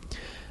Rudy.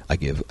 I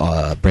give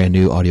brand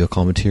new audio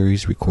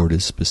commentaries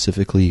recorded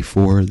specifically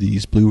for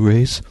these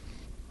Blu-rays.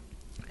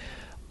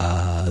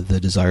 The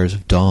Desires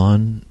of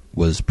Dawn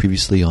was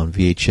previously on on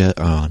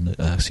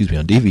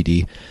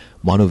DVD.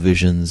 Mondo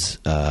Visions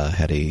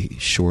had a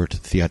short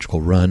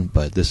theatrical run,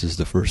 but this is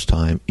the first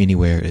time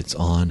anywhere it's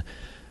on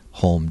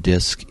home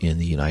disc in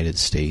the United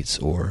States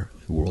or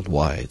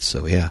worldwide.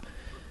 So yeah,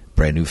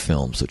 brand new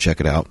film, so check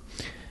it out.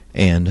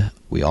 And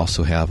we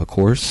also have, of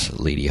course,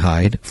 Lady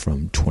Hyde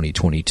from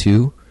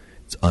 2022.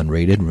 It's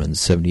unrated, runs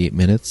 78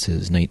 minutes,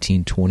 is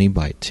 1920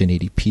 by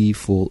 1080p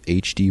full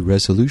HD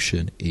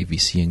resolution,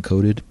 AVC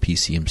encoded,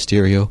 PCM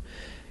stereo,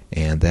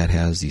 and that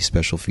has the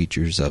special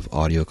features of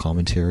audio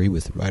commentary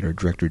with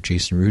writer-director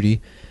Jason Rudy,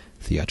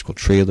 theatrical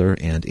trailer,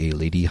 and a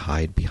Lady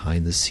Hyde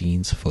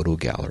behind-the-scenes photo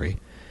gallery.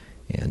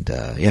 And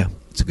yeah,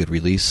 it's a good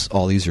release.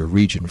 All these are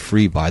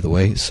region-free, by the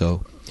way,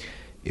 so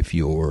if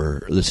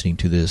you're listening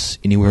to this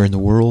anywhere in the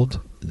world,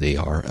 they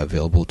are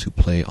available to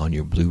play on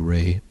your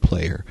Blu-ray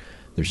player.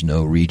 There's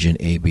no region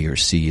A, B, or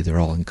C. They're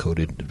all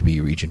encoded to be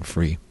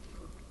region-free.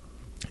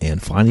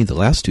 And finally, the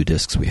last 2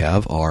 discs we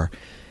have are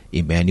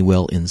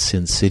Emmanuel in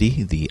Sin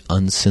City, the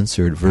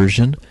uncensored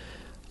version.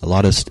 A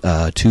lot of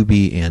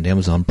Tubi and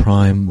Amazon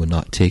Prime would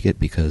not take it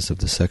because of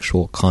the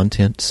sexual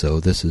content, so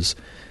this is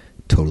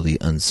totally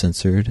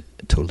uncensored,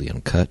 totally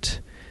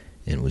uncut,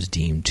 and was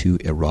deemed too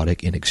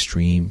erotic and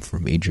extreme for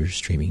major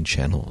streaming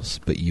channels,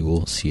 but you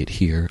will see it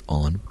here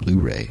on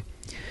Blu-ray.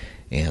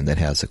 And that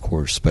has, of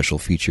course, special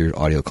featured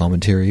audio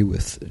commentary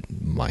with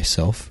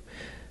myself,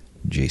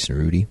 Jason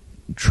Rudy,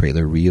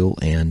 trailer reel,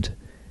 and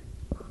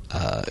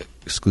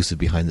exclusive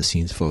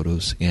behind-the-scenes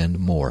photos, and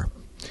more.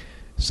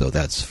 So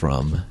that's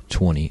from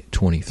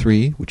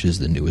 2023, which is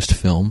the newest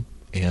film.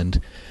 And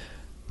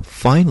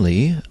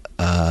finally,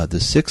 the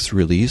sixth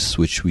release,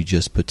 which we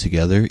just put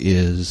together,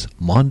 is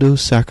Mondo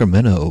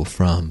Sacramento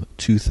from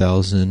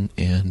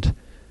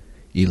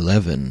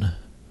 2011, I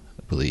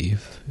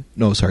believe.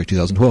 No, sorry,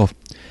 2012.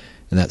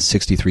 And that's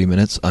 63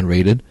 minutes,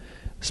 unrated.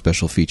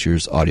 Special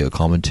features, audio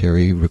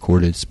commentary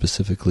recorded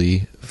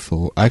specifically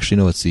for... Actually,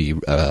 no, it's the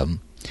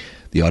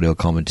audio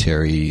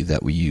commentary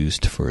that we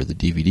used for the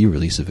DVD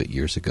release of it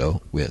years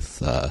ago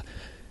with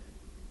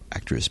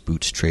actress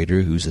Boots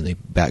Trader, who's in the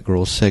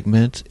Batgirl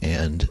segment,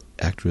 and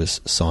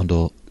actress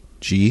Sondal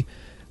G,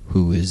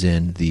 who is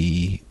in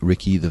the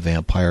Ricky the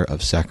Vampire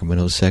of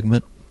Sacramento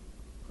segment.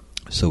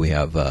 So we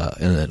have,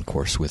 and then of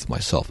course with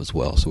myself as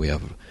well. So we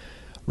have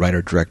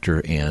writer,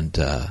 director, and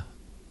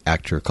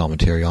actor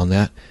commentary on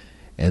that.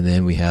 And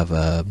then we have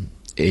a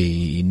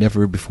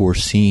never before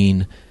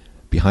seen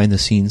behind the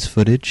scenes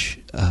footage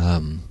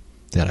that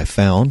I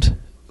found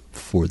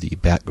for the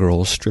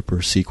Batgirl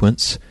stripper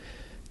sequence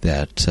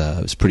that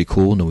was pretty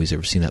cool. Nobody's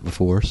ever seen that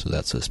before, so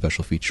that's a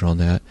special feature on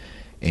that.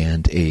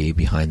 And a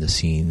behind the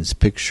scenes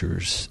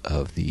pictures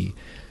of the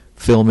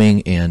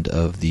filming and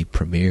of the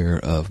premiere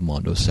of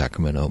Mondo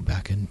Sacramento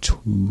back in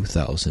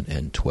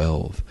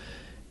 2012.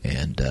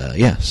 And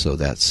so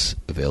that's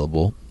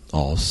available.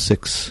 All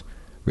 6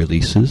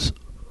 releases,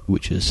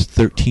 which is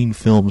 13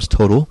 films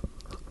total,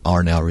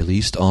 are now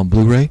released on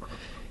Blu-ray,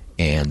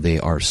 and they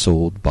are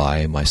sold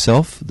by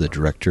myself, the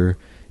director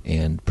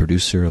and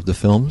producer of the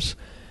films.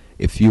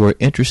 If you are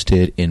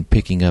interested in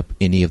picking up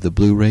any of the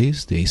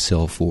Blu-rays, they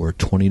sell for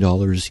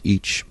 $20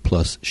 each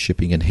plus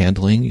shipping and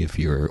handling if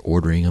you're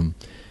ordering them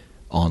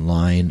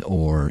online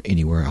or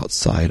anywhere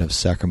outside of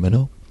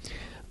Sacramento.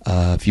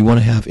 If you want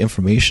to have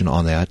information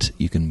on that,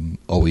 you can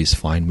always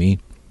find me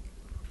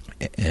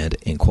and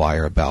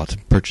inquire about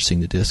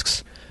purchasing the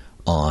discs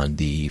on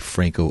the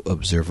Franco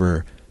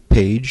Observer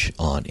page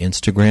on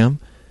Instagram,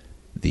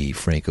 the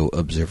Franco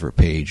Observer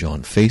page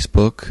on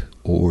Facebook,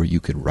 or you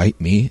could write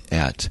me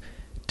at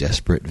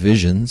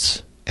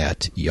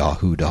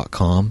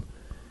desperatevisions@yahoo.com.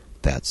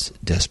 That's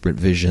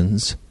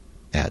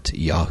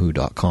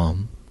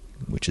desperatevisions@yahoo.com,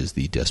 which is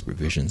the Desperate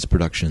Visions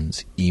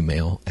Productions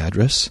email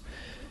address.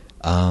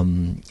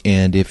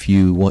 And if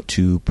you want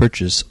to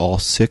purchase all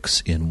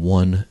 6 in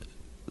one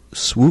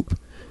swoop,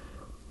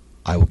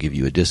 I will give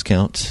you a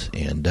discount,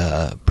 and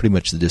pretty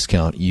much the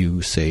discount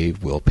you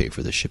save will pay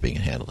for the shipping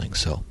and handling.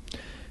 So,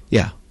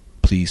 yeah,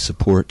 please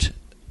support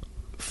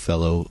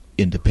fellow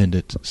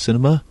independent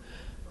cinema.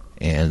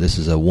 And this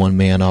is a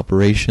one-man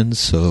operation,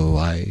 so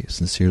I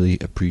sincerely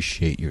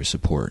appreciate your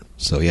support.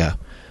 So, yeah,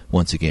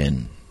 once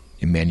again,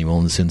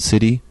 Emmanuel in Sin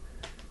City,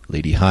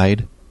 Lady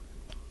Hyde,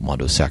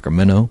 Mondo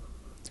Sacramento,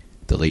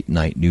 the Late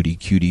Night Nudie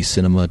Cutie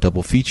Cinema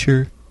double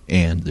feature,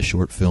 and the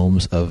short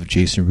films of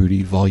Jason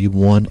Rudy Volume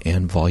 1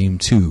 and Volume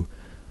 2,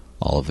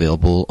 all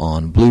available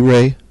on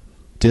Blu-ray,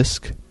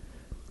 disc,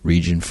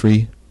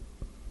 region-free,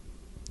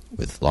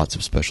 with lots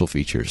of special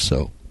features.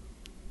 So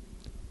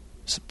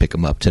pick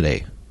them up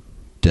today.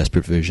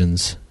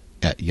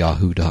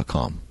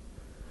 DesperateVisions@yahoo.com.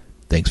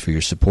 Thanks for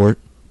your support,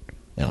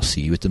 and I'll see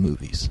you at the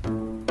movies.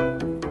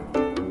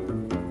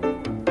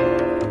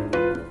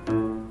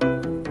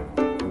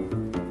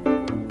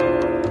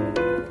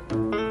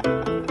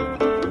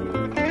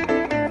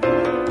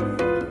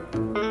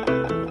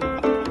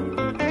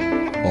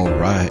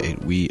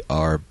 Alright, we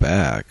are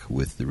back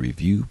with the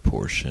review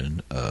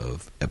portion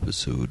of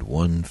episode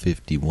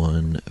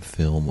 151,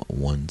 film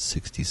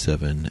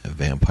 167,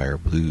 Vampire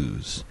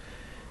Blues.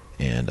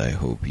 And I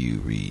hope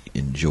you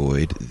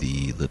enjoyed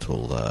the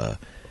little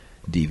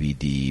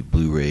DVD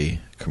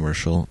Blu-ray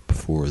commercial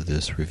before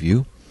this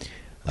review.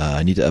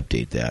 I need to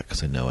update that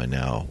because I know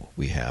now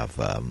we have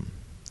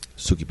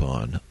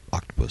Sukeban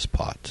Octopus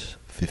Pot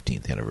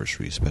 15th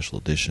Anniversary Special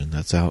Edition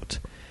that's out,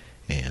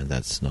 and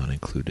that's not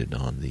included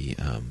on the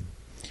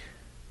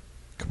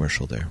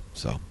commercial there.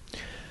 So,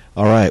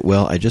 alright,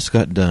 well, I just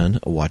got done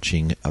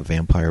watching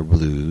Vampire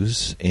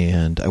Blues,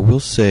 and I will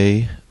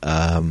say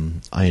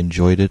I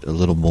enjoyed it a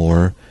little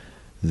more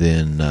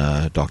than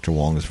Dr.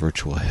 Wong's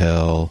Virtual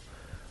Hell,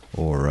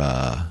 or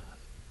what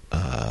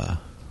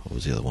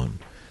was the other one?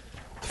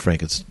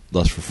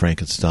 Lust for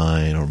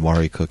Frankenstein, or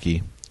Mari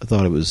Cookie. I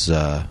thought it was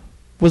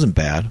wasn't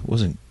bad. It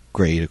wasn't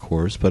great, of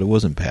course, but it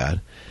wasn't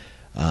bad.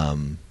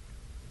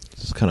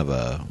 It's kind of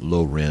a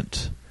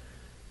low-rent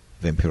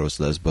Vampiros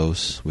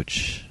Lesbos,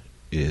 which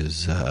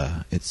is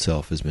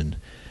itself has been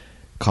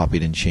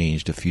copied and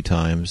changed a few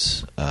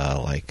times,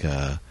 like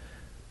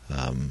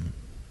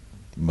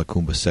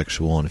Macumba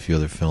Sexual and a few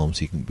other films.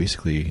 He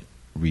basically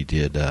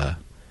redid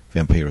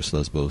Vampiros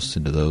Lesbos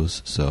into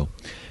those. So,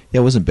 yeah,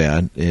 it wasn't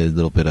bad. A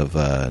little bit of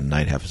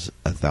Night Has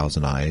a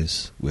Thousand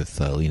Eyes with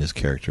Lena's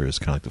character is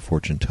kind of like the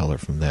fortune teller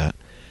from that.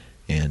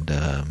 And,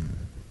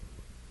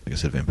 like I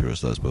said,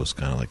 Vampiros Lesbos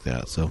kind of like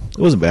that. So, it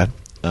wasn't bad.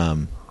 A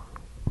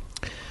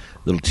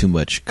little too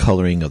much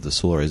coloring of the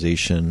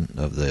solarization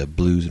of the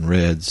blues and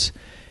reds,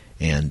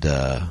 and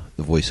the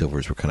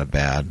voiceovers were kind of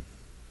bad.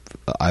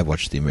 I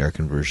watched the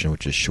American version,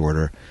 which is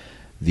shorter,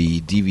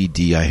 The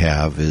DVD I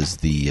have is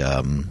the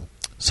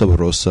Sub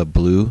Rosa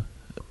Blue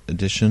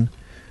edition,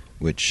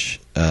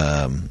 which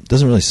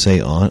doesn't really say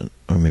on,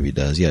 or maybe it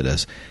does. Yeah, it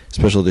does.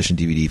 Special edition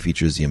DVD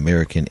features the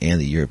American and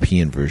the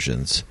European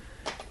versions.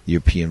 The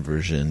European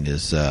version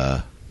is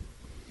 90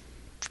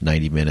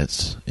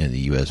 minutes, and the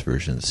U.S.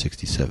 version is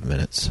 67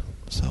 minutes.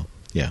 So,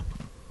 yeah,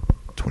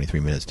 23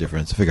 minutes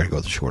difference. I figured I'd go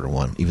with the shorter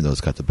one, even though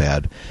it's got the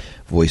bad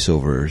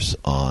voiceovers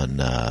on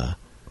the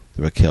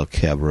Raquel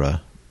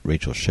Cabra,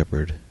 Rachel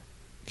Shepard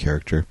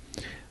character,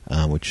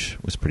 which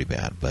was pretty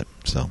bad. But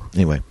so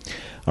anyway,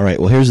 all right.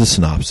 Well, here's the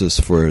synopsis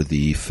for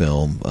the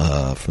film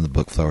from the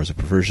book Flowers of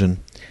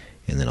Perversion,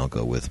 and then I'll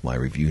go with my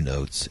review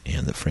notes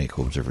and the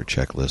Franco Observer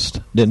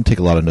checklist. Didn't take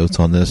a lot of notes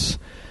on this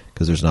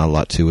because there's not a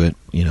lot to it.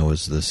 You know, it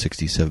was the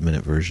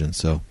 67-minute version,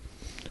 so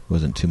it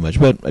wasn't too much.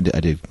 But I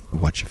did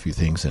watch a few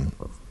things and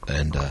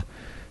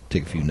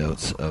take a few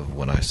notes of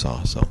what I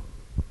saw. So,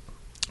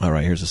 all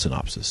right. Here's the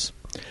synopsis.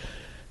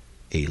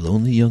 A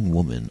lonely young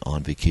woman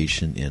on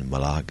vacation in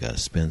Malaga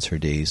spends her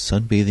days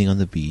sunbathing on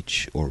the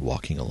beach or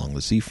walking along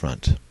the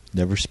seafront.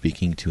 Never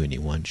speaking to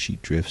anyone, she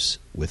drifts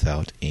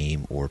without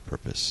aim or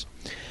purpose.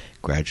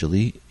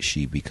 Gradually,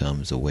 she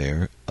becomes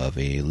aware of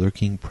a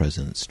lurking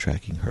presence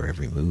tracking her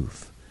every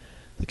move.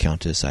 The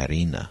Countess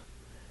Irina,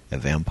 a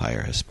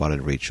vampire, has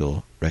spotted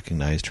Rachel,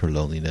 recognized her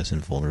loneliness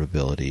and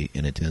vulnerability,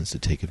 and intends to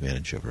take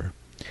advantage of her.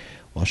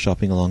 While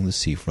shopping along the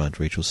seafront,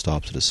 Rachel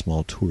stops at a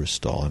small tourist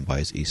stall and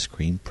buys a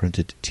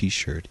screen-printed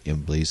T-shirt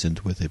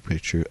emblazoned with a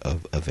picture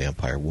of a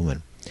vampire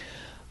woman.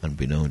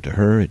 Unbeknown to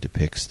her, it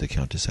depicts the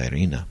Countess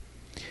Irina.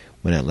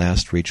 When at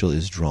last Rachel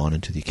is drawn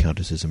into the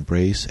Countess's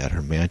embrace, at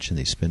her mansion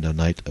they spend a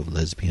night of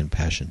lesbian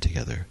passion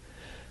together.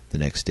 The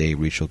next day,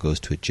 Rachel goes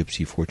to a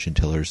gypsy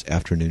fortune-teller's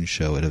afternoon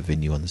show at a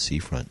venue on the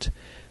seafront.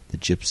 The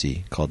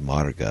gypsy, called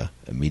Marga,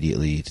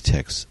 immediately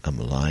detects a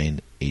malign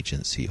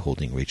agency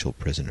holding Rachel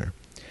prisoner.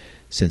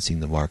 Sensing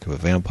the mark of a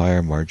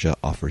vampire, Marja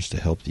offers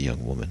to help the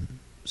young woman.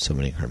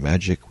 Summoning her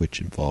magic, which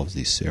involves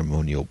the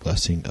ceremonial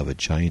blessing of a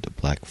giant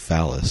black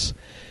phallus,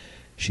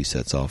 she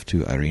sets off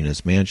to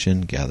Irina's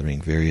mansion, gathering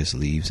various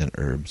leaves and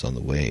herbs on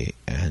the way,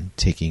 and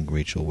taking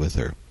Rachel with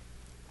her.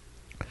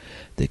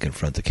 They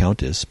confront the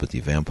Countess, but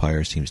the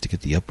vampire seems to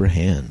get the upper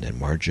hand, and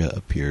Marja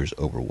appears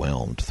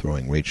overwhelmed,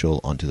 throwing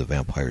Rachel onto the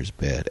vampire's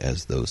bed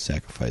as though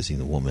sacrificing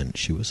the woman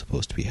she was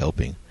supposed to be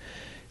helping.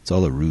 It's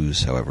all a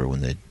ruse, however,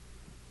 when the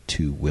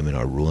two women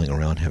are rolling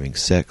around having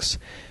sex.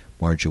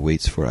 Marja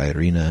waits for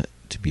Irina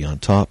to be on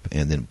top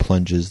and then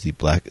plunges the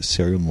black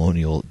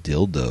ceremonial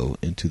dildo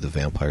into the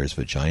vampire's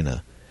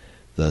vagina.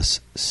 Thus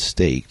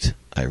staked,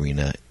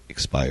 Irina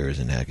expires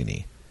in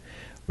agony.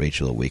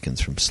 Rachel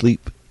awakens from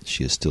sleep.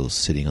 She is still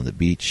sitting on the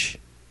beach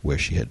where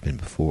she had been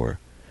before.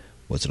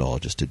 Was it all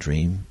just a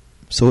dream?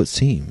 So it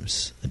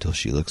seems, until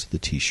she looks at the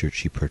T-shirt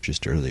she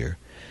purchased earlier.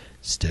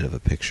 Instead of a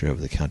picture of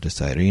the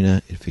Countess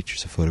Irina, it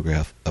features a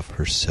photograph of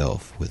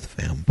herself with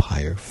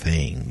vampire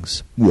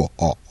fangs. So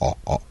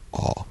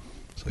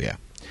yeah,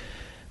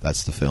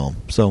 that's the film.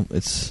 So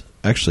it's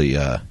actually,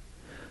 the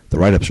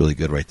write-up's really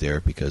good right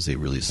there because they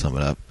really sum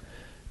it up.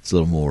 It's a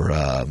little more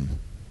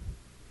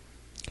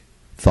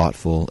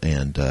thoughtful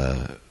and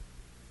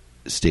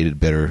stated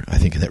better, I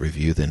think, in that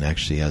review than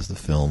actually as the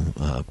film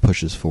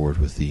pushes forward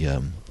with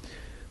the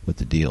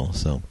deal.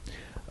 So,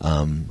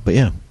 but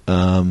yeah,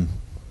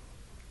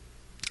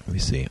 let me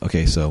see.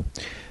 Okay, so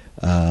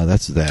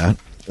that's that.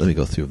 Let me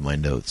go through my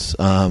notes.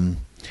 I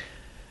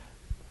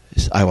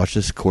watched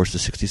this, of course, the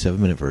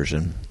 67-minute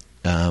version.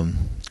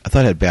 I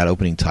thought it had bad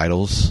opening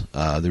titles.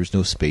 There was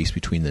no space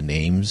between the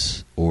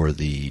names or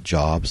the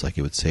jobs. Like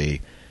it would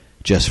say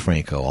Jess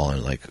Franco, all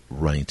in like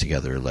running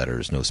together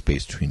letters. No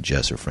space between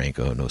Jess or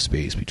Franco. No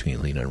space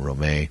between Lena and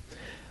Romay.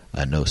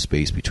 No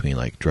space between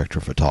like director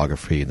of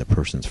photography and the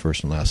person's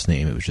first and last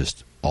name. It was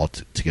just all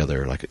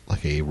together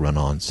like a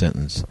run-on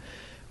sentence,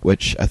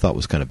 which I thought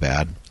was kind of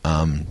bad.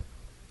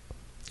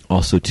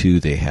 Also, too,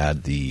 they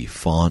had the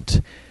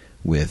font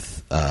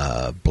with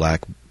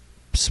black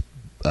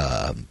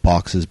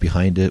boxes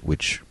behind it,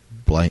 which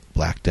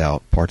blacked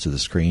out parts of the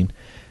screen.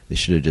 They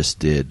should have just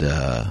did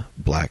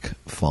black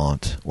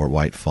font or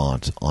white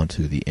font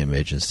onto the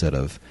image instead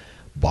of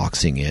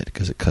boxing it,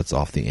 because it cuts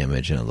off the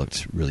image and it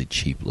looked really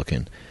cheap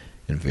looking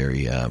and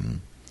very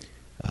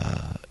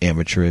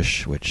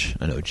amateurish, which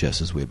I know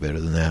Jess is way better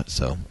than that.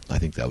 So I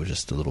think that was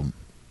just a little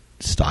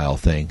style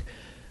thing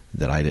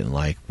that I didn't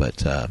like,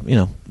 but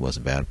it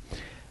wasn't bad.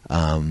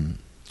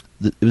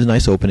 It was a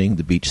nice opening,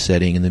 the beach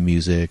setting and the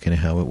music and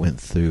how it went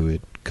through.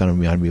 It kind of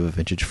reminded me of a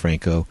vintage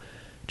Franco,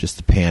 just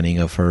the panning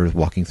of her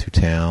walking through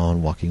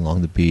town, walking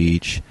along the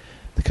beach,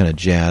 the kind of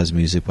jazz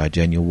music by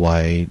Daniel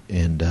White,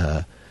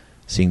 and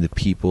seeing the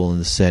people in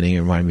the setting. It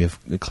reminded me of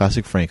the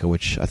classic Franco,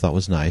 which I thought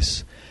was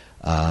nice.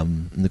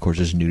 And of course,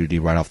 there's nudity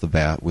right off the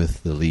bat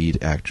with the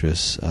lead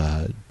actress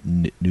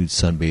nude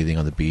sunbathing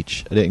on the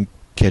beach. I didn't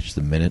catch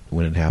the minute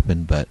when it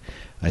happened, but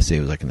I say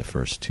it was like in the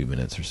first 2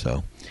 minutes or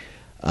so.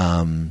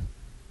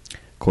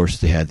 Of course,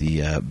 they had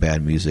the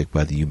bad music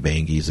by the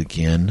Ubangis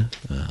again.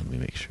 Let me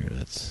make sure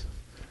that's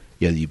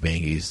Yeah, the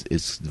Ubangies.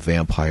 It's the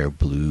Vampire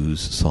Blues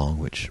song,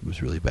 which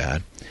was really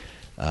bad.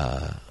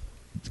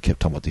 Kept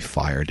talking about the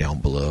fire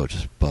down below. It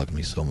just bugged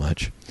me so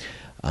much.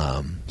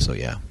 So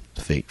yeah,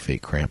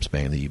 fake Cramps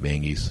band, the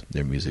Ubangies.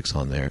 Their music's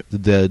on there.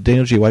 The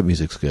Daniel J. White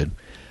music's good.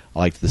 I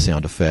liked the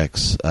sound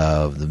effects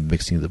of the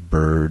mixing of the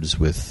birds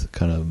with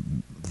kind of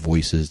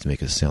voices to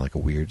make it sound like a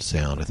weird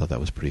sound. I thought that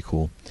was pretty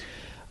cool.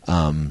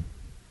 Let's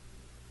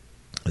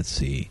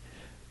see.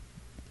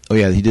 Oh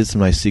yeah, he did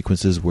some nice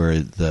sequences where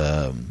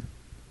the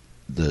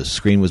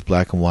screen was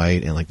black and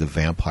white and like the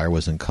vampire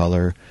was in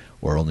color,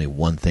 or only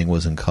one thing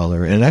was in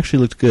color, and it actually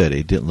looked good.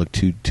 It didn't look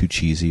too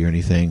cheesy or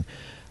anything,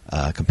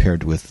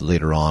 compared with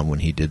later on when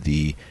he did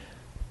the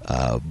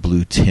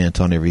blue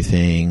tint on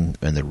everything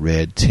and the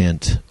red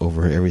tint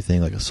over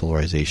everything, like a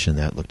solarization.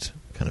 That looked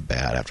kind of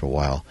bad after a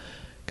while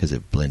because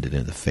it blended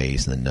into the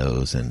face and the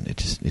nose, and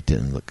it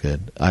didn't look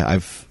good.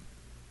 I've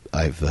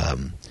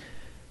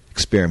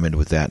experimented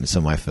with that in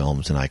some of my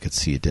films, and I could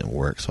see it didn't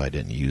work, so I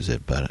didn't use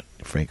it. But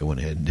Franco went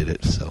ahead and did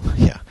it, so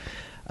yeah.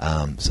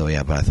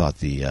 But I thought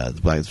the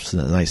black was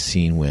a nice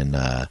scene when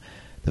the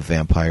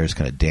vampire is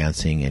kind of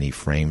dancing, and he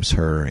frames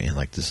her in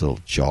like this little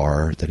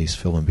jar that he's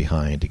filming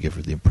behind to give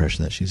her the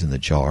impression that she's in the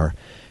jar,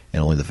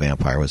 and only the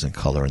vampire was in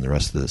color, and the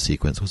rest of the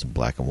sequence was in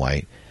black and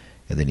white.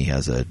 And then he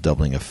has a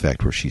doubling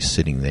effect where she's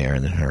sitting there,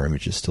 and then her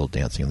image is still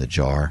dancing in the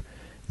jar.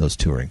 Those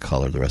two are in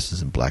color. The rest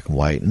is in black and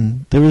white.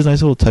 And there was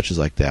nice little touches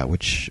like that,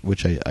 which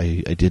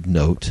I did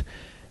note.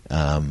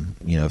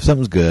 If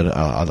something's good,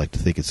 I'd like to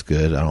think it's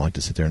good. I don't like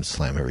to sit there and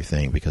slam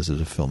everything because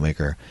as a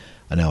filmmaker,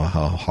 I know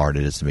how hard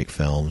it is to make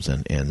films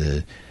and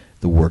the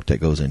work that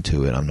goes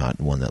into it. I'm not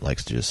one that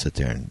likes to just sit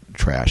there and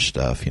trash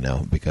stuff,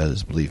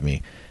 because believe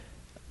me,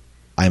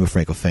 I'm a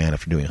Franco fan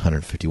after doing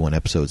 151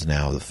 episodes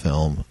now of the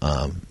film,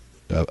 of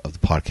the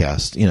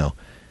podcast.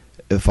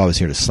 If I was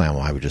here to slam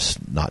him, I would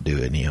just not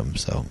do any of them.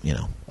 So,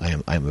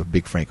 I'm a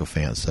big Franco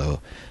fan. So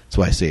that's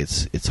why I say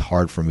it's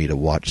hard for me to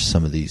watch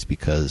some of these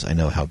because I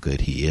know how good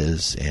he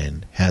is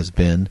and has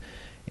been,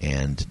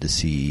 and to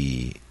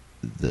see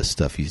the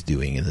stuff he's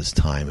doing in this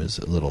time is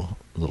a little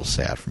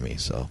sad for me.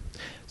 So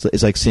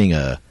it's like seeing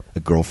a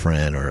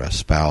girlfriend or a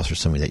spouse or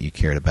somebody that you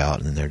cared about,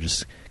 and then they're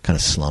just kind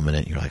of slumming it.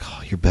 And you're like,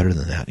 oh, you're better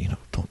than that.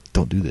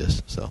 Don't do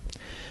this. So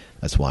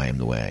that's why I am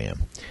the way I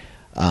am.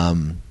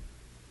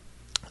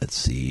 Let's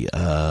see.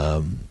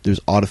 There's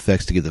odd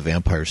effects to give the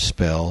vampire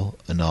spell.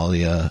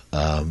 Analia.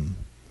 Odd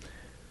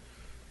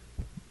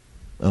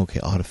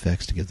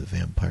effects to give the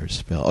vampire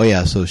spell. Oh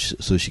yeah, so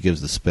she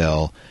gives the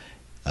spell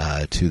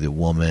to the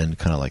woman,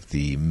 kind of like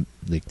the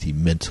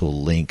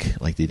mental link,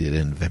 like they did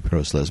in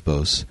Vampiros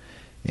Lesbos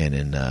and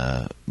in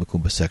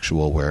Macumba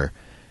Sexual, where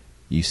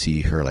you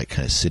see her like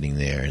kind of sitting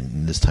there,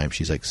 and this time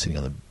she's like sitting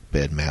on the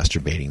bed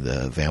masturbating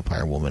the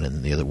vampire woman,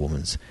 and the other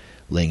woman's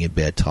laying in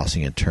bed,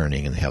 tossing and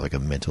turning, and they have like a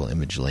mental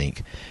image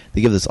link.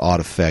 They give this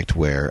odd effect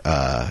where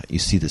you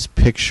see this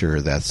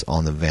picture that's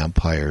on the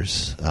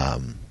vampire's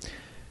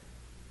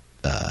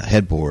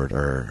headboard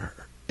or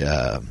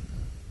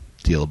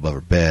deal above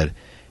her bed,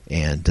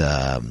 and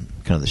kind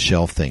of the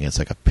shelf thing. It's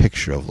like a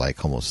picture of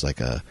like almost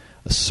like a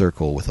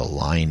circle with a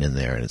line in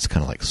there, and it's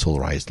kind of like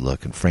solarized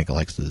look. And Franco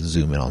likes to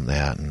zoom in on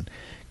that and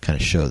kind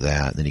of show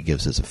that. And then he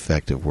gives this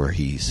effect of where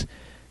he's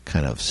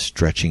kind of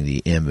stretching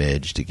the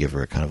image to give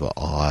her a kind of an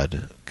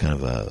odd kind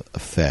of a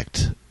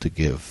effect to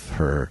give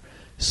her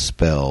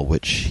spell,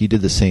 which he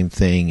did the same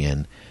thing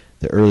in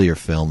the earlier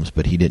films,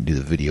 but he didn't do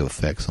the video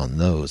effects on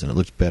those, and it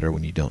looks better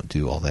when you don't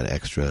do all that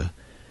extra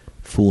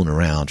fooling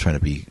around trying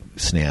to be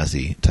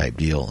snazzy type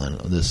deal. And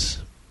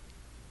this,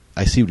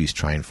 I see what he's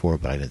trying for,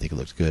 but I didn't think it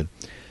looked good.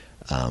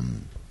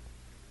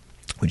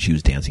 When she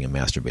was dancing and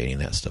masturbating,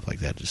 that stuff like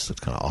that just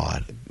looked kind of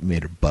odd. It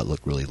made her butt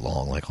look really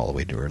long, like all the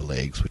way to her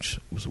legs, which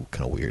was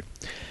kind of weird.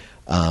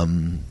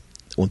 One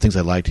of the things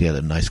I liked, he had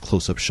a nice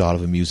close-up shot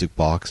of a music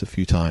box a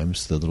few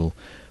times. The little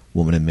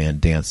woman and man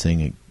dancing,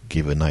 it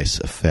gave a nice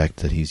effect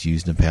that he's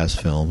used in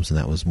past films, and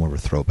that was more of a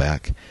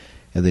throwback.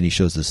 And then he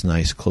shows this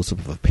nice close-up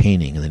of a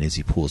painting, and then as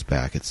he pulls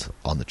back, it's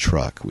on the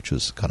truck, which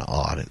was kind of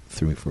odd. It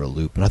threw me for a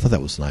loop, and I thought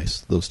that was nice.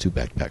 Those two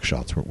back-to-back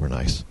shots were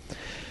nice.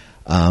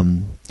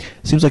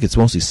 Seems like it's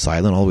mostly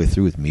silent all the way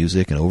through with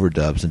music and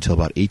overdubs until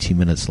about 18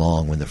 minutes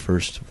long when the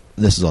first,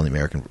 this is on the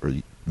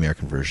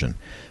American version,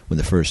 when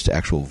the first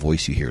actual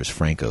voice you hear is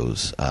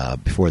Franco's.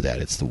 Before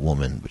that it's the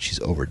woman, but she's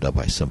overdubbed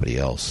by somebody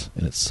else,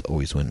 and it's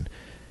always when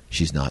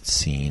she's not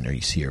seen or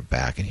you see her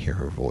back and hear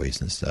her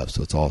voice and stuff,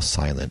 so it's all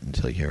silent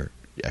until you hear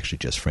actually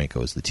just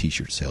Franco as the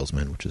t-shirt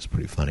salesman, which is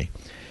pretty funny.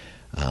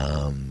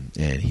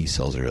 And he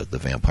sells her the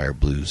Vampire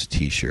Blues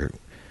t-shirt,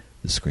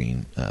 the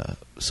screen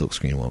silk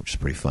screen one, which is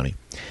pretty funny.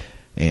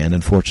 And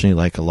unfortunately,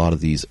 like a lot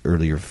of these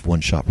earlier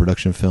one-shot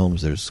production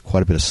films, there's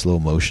quite a bit of slow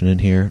motion in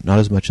here. Not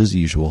as much as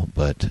usual,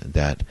 but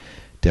that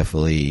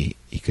definitely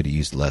he could have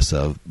used less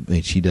of. I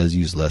mean, she does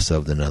use less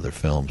of than other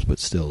films, but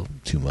still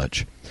too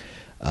much.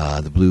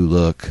 The blue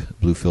look,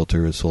 blue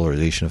filter, the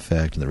solarization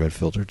effect, and the red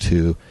filter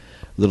too,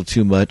 a little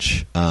too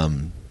much.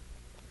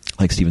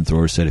 Like Stephen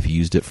Thrower said, if he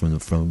used it from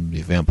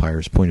the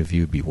vampire's point of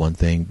view, it'd be one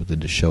thing, but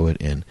then to show it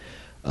in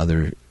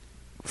other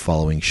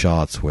following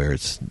shots where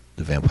it's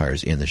the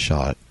vampire's in the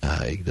shot,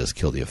 it does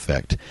kill the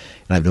effect.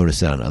 And I've noticed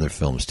that in other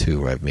films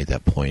too, where I've made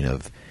that point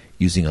of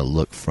using a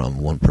look from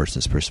one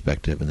person's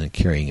perspective and then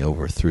carrying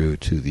over through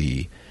to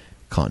the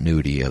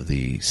continuity of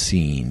the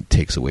scene,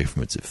 takes away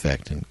from its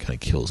effect and kind of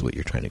kills what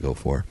you're trying to go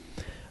for.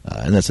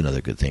 And that's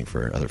another good thing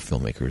for other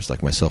filmmakers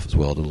like myself as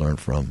well to learn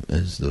from,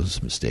 is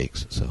those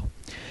mistakes. So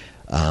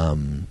I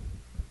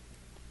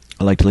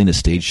liked Lena's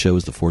stage show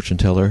as the fortune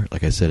teller.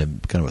 Like I said,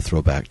 kind of a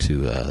throwback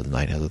to The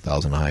Night Has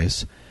 1,000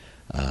 Eyes,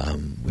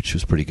 which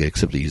was pretty good,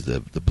 except they used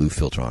the blue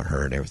filter on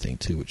her and everything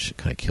too, which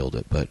kind of killed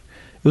it. But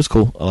it was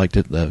cool. I liked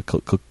it. A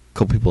couple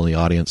people in the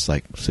audience,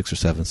 like 6 or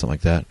 7, something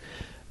like that.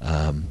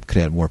 Could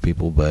have had more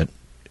people, but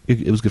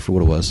it was good for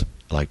what it was.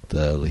 I liked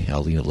how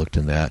Lena looked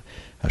in that,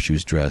 how she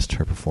was dressed,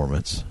 her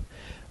performance.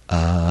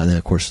 And then,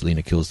 of course,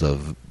 Lena kills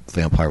the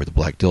vampire with the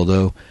black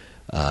dildo.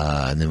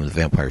 And then when the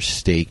vampire's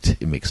staked,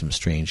 it makes some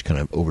strange kind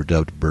of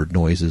overdubbed bird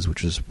noises,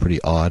 which is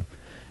pretty odd.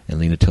 And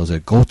Lena tells her,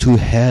 "Go to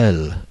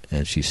hell!"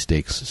 And she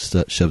shoves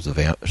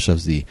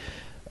the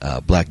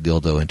black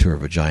dildo into her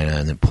vagina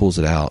and then pulls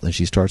it out. And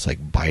she starts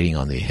like biting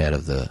on the head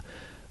of the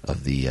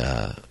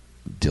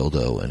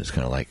dildo, and it's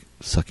kind of like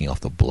sucking off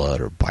the blood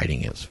or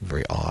biting it. It's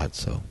very odd.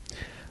 So,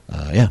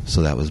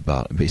 so that was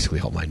about basically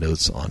all my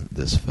notes on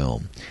this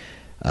film.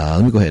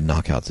 Let me go ahead and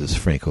knock out this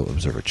Franco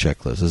Observer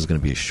checklist. This is going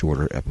to be a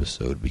shorter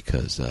episode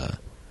because, I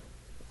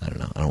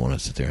don't want to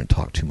sit there and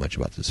talk too much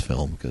about this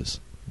film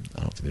because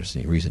I don't think there's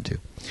any reason to.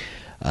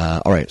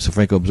 All right, so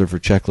Franco Observer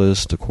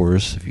checklist, of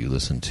course, if you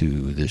listen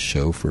to this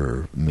show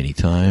for many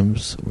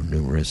times or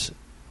numerous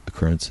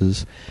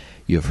occurrences,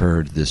 you have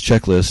heard this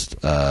checklist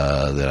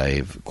that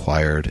I've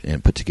acquired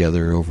and put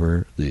together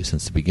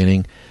since the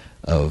beginning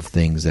of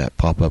things that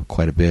pop up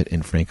quite a bit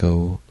in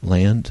Franco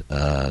land.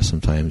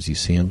 Sometimes you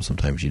see them,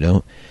 sometimes you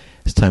don't.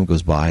 As time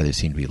goes by, they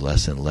seem to be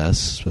less and less,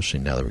 especially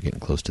now that we're getting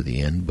close to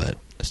the end, but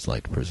I still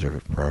like to preserve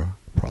it for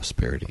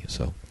prosperity.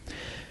 So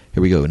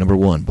here we go. Number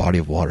 1, body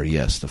of water.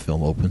 Yes, the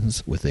film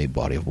opens with a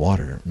body of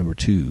water. Number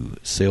 2,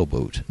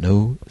 sailboat.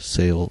 No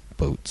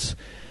sailboats.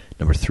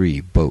 Number 3,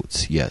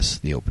 boats. Yes,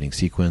 the opening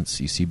sequence,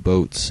 you see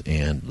boats,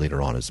 and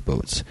later on is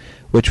boats,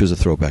 which was a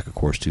throwback, of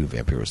course, to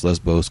Vampiros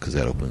Lesbos, because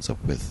that opens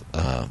up with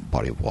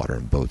body of water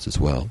and boats as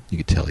well. You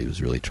could tell he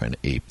was really trying to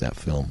ape that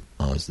film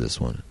as this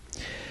one.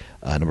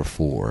 Number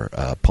 4,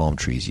 palm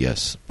trees.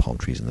 Yes, palm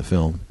trees in the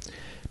film.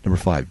 Number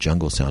 5,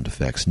 jungle sound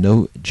effects.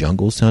 No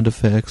jungle sound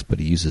effects, but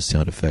he uses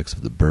sound effects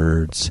of the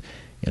birds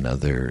and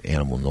other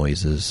animal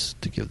noises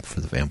to give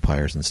for the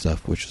vampires and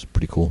stuff, which is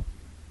pretty cool.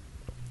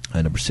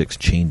 Number 6,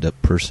 chained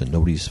up person.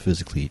 Nobody's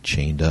physically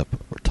chained up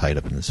or tied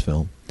up in this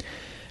film.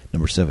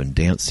 Number 7,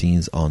 dance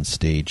scenes on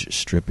stage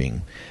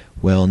stripping.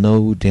 Well,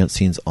 no dance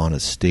scenes on a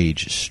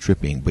stage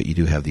stripping, but you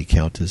do have the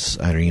Countess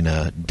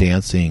Irina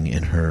dancing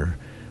in her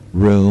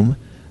room.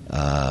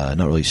 Not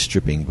really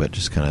stripping, but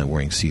just kind of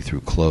wearing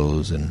see-through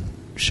clothes and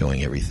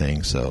showing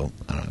everything. So,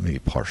 I don't know, maybe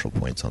partial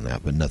points on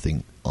that, but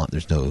nothing on.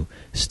 There's no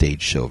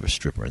stage show of a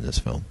stripper in this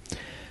film.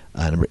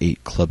 Number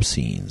 8, club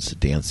scenes,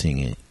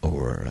 dancing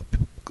or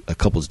a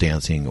couple's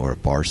dancing or a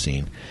bar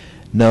scene.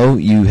 No,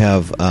 you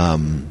have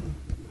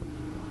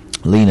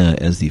Lena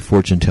as the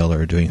fortune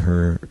teller doing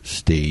her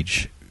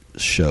stage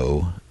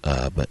show,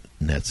 but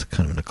that's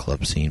kind of in a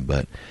club scene,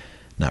 but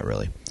not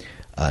really.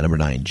 Number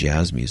 9,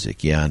 jazz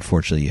music. Yeah,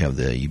 unfortunately, you have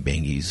the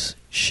Ubangi's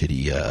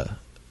shitty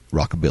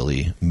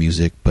rockabilly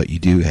music, but you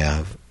do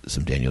have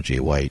some Daniel J.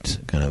 White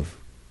kind of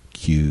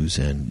cues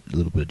and a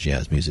little bit of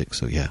jazz music,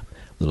 so yeah,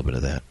 a little bit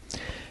of that.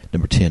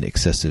 Number 10,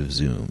 excessive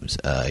zooms.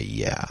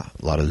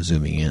 A lot of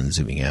zooming in,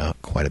 zooming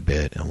out, quite a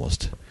bit.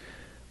 Almost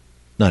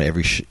not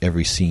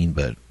every scene,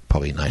 but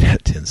probably 9 out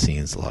of 10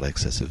 scenes. A lot of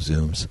excessive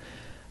zooms.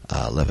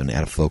 11,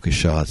 out of focus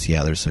shots.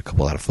 Yeah, there's a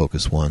couple out of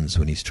focus ones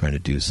when he's trying to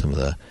do some of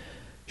the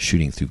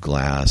shooting through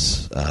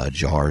glass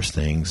jars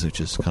things, which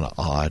is kind of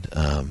odd.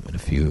 And a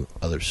few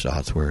other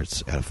shots where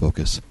it's out of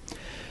focus.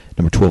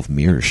 Number 12,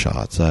 mirror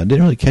shots.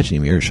 Didn't really catch any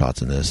mirror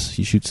shots in this.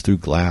 He shoots through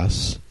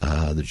glass,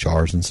 the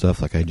jars and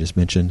stuff, like I just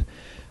mentioned,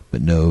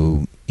 but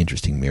no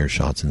interesting mirror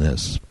shots in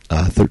this.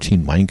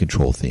 13, mind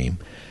control theme.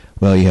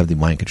 Well, you have the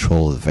mind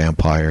control of the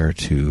vampire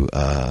to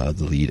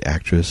the lead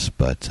actress,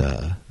 but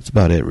that's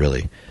about it,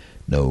 really.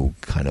 No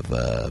kind of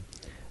a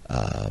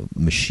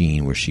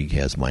machine where she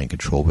has mind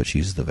control, but she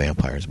uses the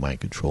vampire's mind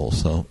control,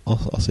 so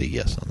I'll say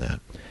yes on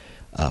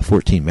that.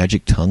 14,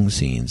 magic tongue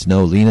scenes.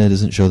 No, Lena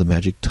doesn't show the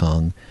magic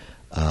tongue.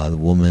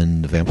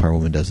 The vampire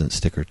woman doesn't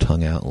stick her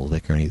tongue out and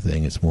lick or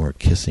anything. It's more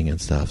kissing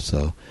and stuff,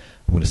 so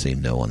I'm going to say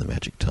no on the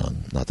magic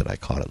tongue. Not that I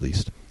caught, at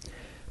least.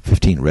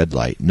 15, red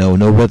light. No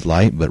red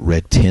light, but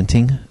red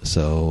tinting.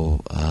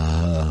 So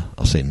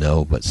I'll say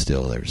no, but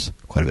still there's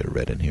quite a bit of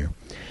red in here.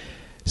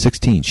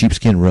 16,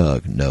 sheepskin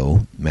rug.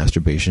 No.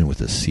 Masturbation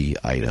with a C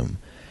item.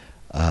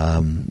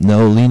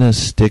 No, Lena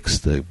sticks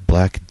the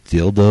black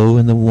dildo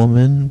in the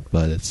woman,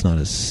 but it's not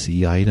a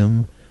C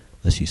item,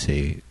 unless you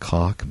say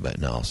cock, but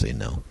no, I'll say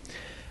no.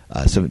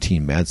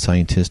 17, mad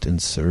scientist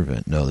and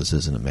servant. No, this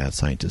isn't a mad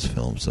scientist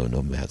film, so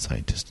no mad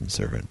scientist and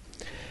servant.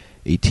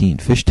 18,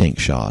 fish tank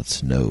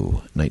shots.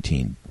 No.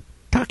 19,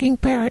 talking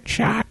parrot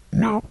shot.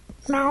 No.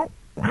 No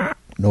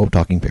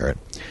talking parrot.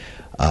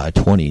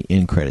 20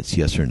 in credits,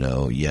 yes or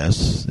no?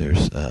 Yes.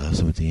 There's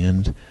some at the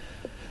end.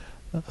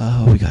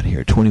 We got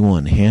here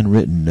 21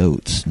 handwritten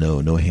notes.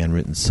 No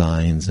handwritten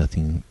signs.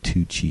 Nothing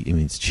too cheesy. I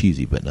mean, it's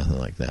cheesy, but nothing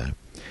like that.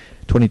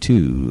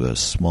 22 a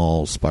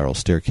small spiral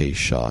staircase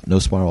shot. No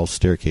spiral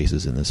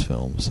staircases in this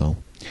film. So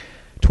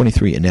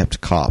 23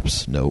 inept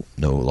cops. No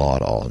law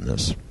at all in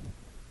this.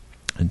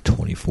 And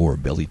 24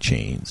 belly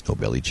chains. No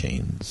belly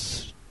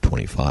chains.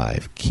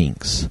 25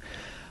 kinks.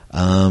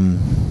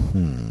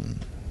 Didn't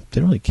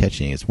really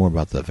catch any. It's more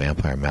about the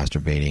vampire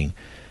masturbating,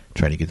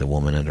 trying to get the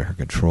woman under her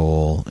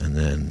control, and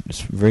then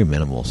it's very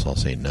minimal, so I'll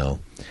say no.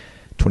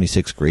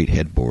 26 great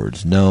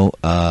headboards. No.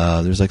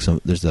 There's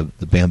the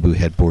bamboo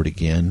headboard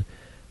again.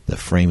 The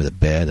frame of the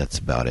bed, that's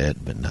about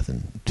it, but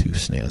nothing too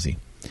snazzy.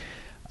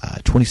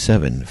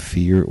 27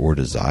 fear or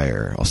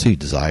desire. I'll say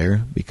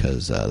desire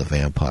because the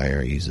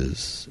vampire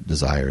uses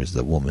desire as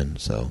the woman,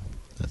 so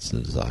that's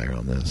the desire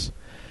on this.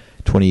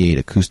 28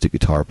 acoustic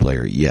guitar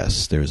player.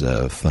 Yes, there's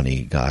a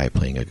funny guy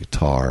playing a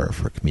guitar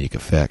for comedic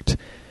effect,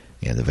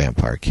 and the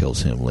vampire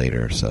kills him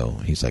later, so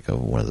he's like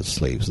one of the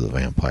slaves of the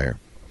vampire.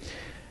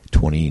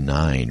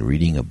 29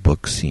 reading a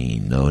book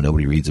scene. No,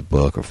 nobody reads a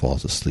book or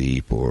falls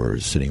asleep or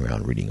is sitting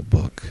around reading a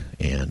book.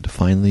 And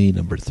finally,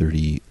 number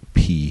 30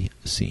 pee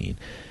scene.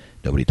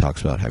 Nobody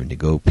talks about having to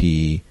go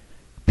pee,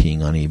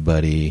 peeing on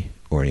anybody,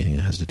 or anything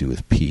that has to do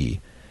with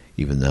pee.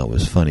 Even though it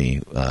was funny,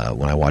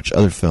 when I watch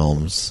other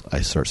films,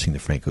 I start seeing the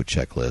Franco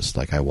checklist.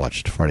 Like I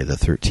watched Friday the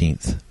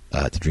 13th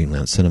at the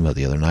Dreamland Cinema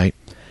the other night,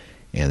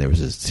 and there was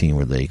this scene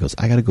where the lady goes,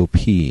 "I got to go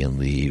pee," and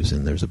leaves.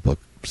 And there's a book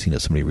scene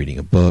of somebody reading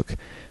a book.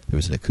 There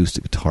was an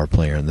acoustic guitar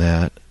player in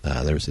that.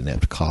 There was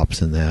inept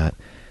cops in that.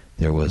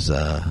 There was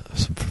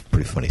some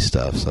pretty funny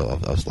stuff, so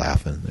I was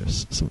laughing.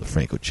 There's some of the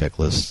Franco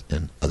checklists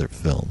and other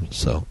films.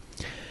 So,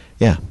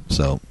 yeah,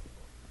 so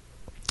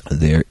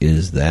there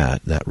is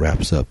that. That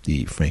wraps up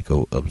the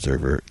Franco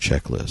Observer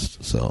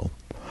checklist. So,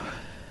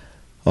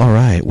 all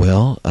right,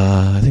 well,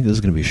 I think this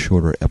is going to be a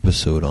shorter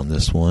episode on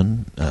this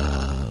one.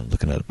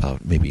 Looking at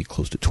about maybe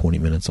close to 20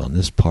 minutes on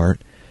this part.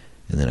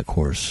 And then, of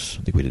course,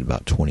 I think we did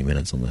about 20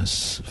 minutes on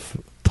this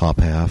top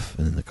half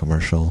and then the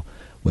commercial,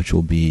 which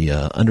will be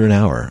under an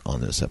hour on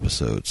this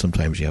episode.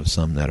 Sometimes you have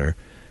some that are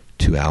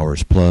 2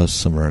 hours plus,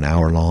 some are an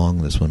hour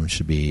long. This one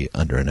should be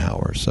under an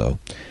hour. So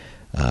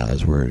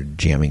as we're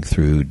jamming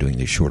through doing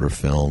these shorter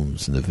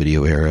films in the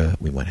video era,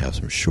 we might have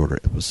some shorter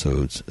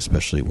episodes,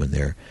 especially when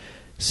they're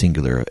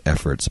singular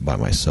efforts by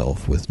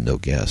myself with no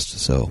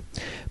guests. So,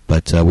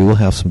 but we will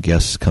have some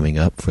guests coming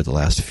up for the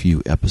last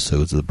few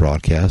episodes of the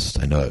broadcast.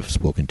 I know I've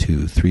spoken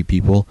to 3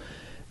 people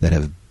that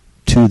have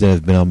 2 that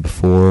have been on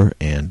before,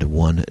 and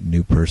 1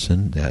 new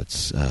person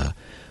that's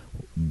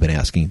been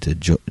asking to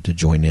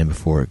join in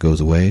before it goes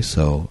away.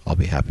 So I'll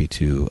be happy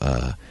to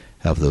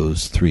have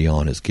those 3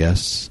 on as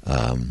guests.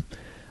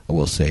 I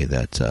will say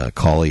that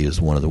Collie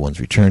is one of the ones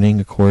returning,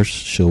 of course.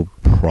 She'll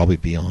probably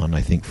be on,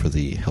 I think, for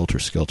the Helter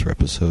Skelter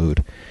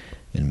episode,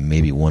 and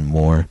maybe 1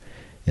 more.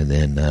 And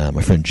then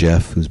my friend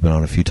Jeff, who's been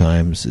on a few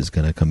times, is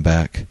going to come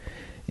back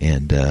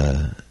and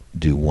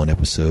do 1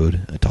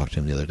 episode. I talked to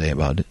him the other day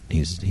about it.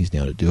 He's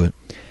down to do it.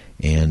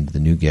 And the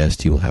new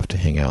guest, he will have to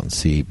hang out and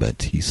see,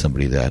 but he's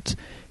somebody that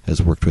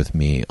has worked with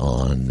me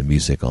on the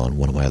music on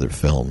one of my other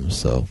films,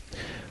 so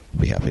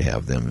we'll be happy to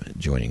have them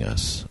joining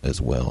us as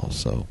well.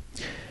 So,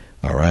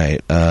 all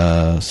right,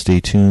 stay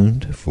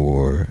tuned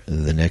for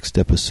the next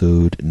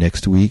episode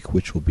next week,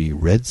 which will be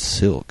Red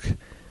Silk,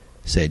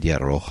 Sedia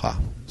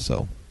Roja.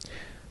 So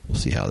we'll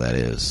see how that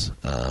is.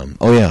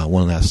 Oh yeah,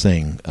 one last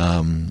thing.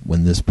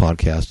 When this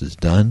podcast is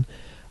done,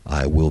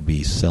 I will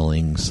be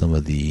selling some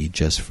of the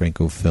Jess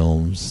Franco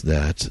films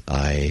that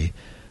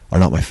are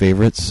not my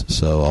favorites.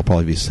 So I'll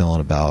probably be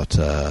selling about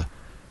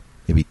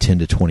maybe 10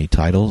 to 20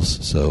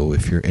 titles. So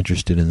if you're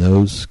interested in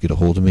those, get a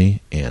hold of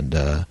me, and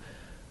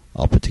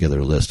I'll put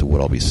together a list of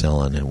what I'll be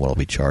selling and what I'll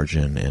be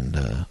charging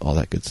and all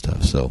that good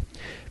stuff. So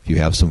if you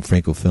have some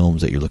Franco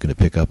films that you're looking to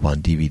pick up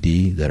on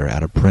DVD that are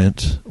out of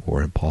print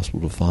or impossible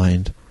to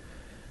find,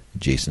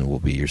 Jason will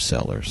be your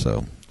seller.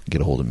 So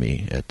get a hold of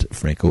me at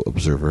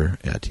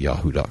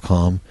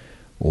francoobserver@yahoo.com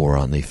or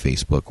on the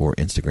Facebook or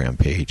Instagram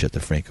page at the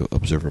Franco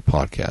Observer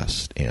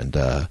Podcast. And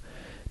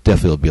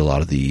definitely will be a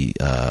lot of the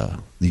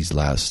these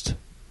last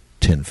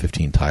 10,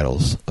 15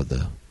 titles of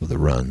the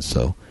run.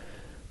 So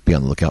be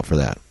on the lookout for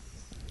that.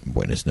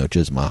 Buenas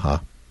noches,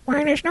 maha.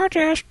 Buenas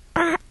noches.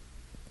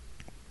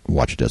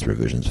 Watch a Desperate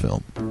Visions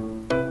film.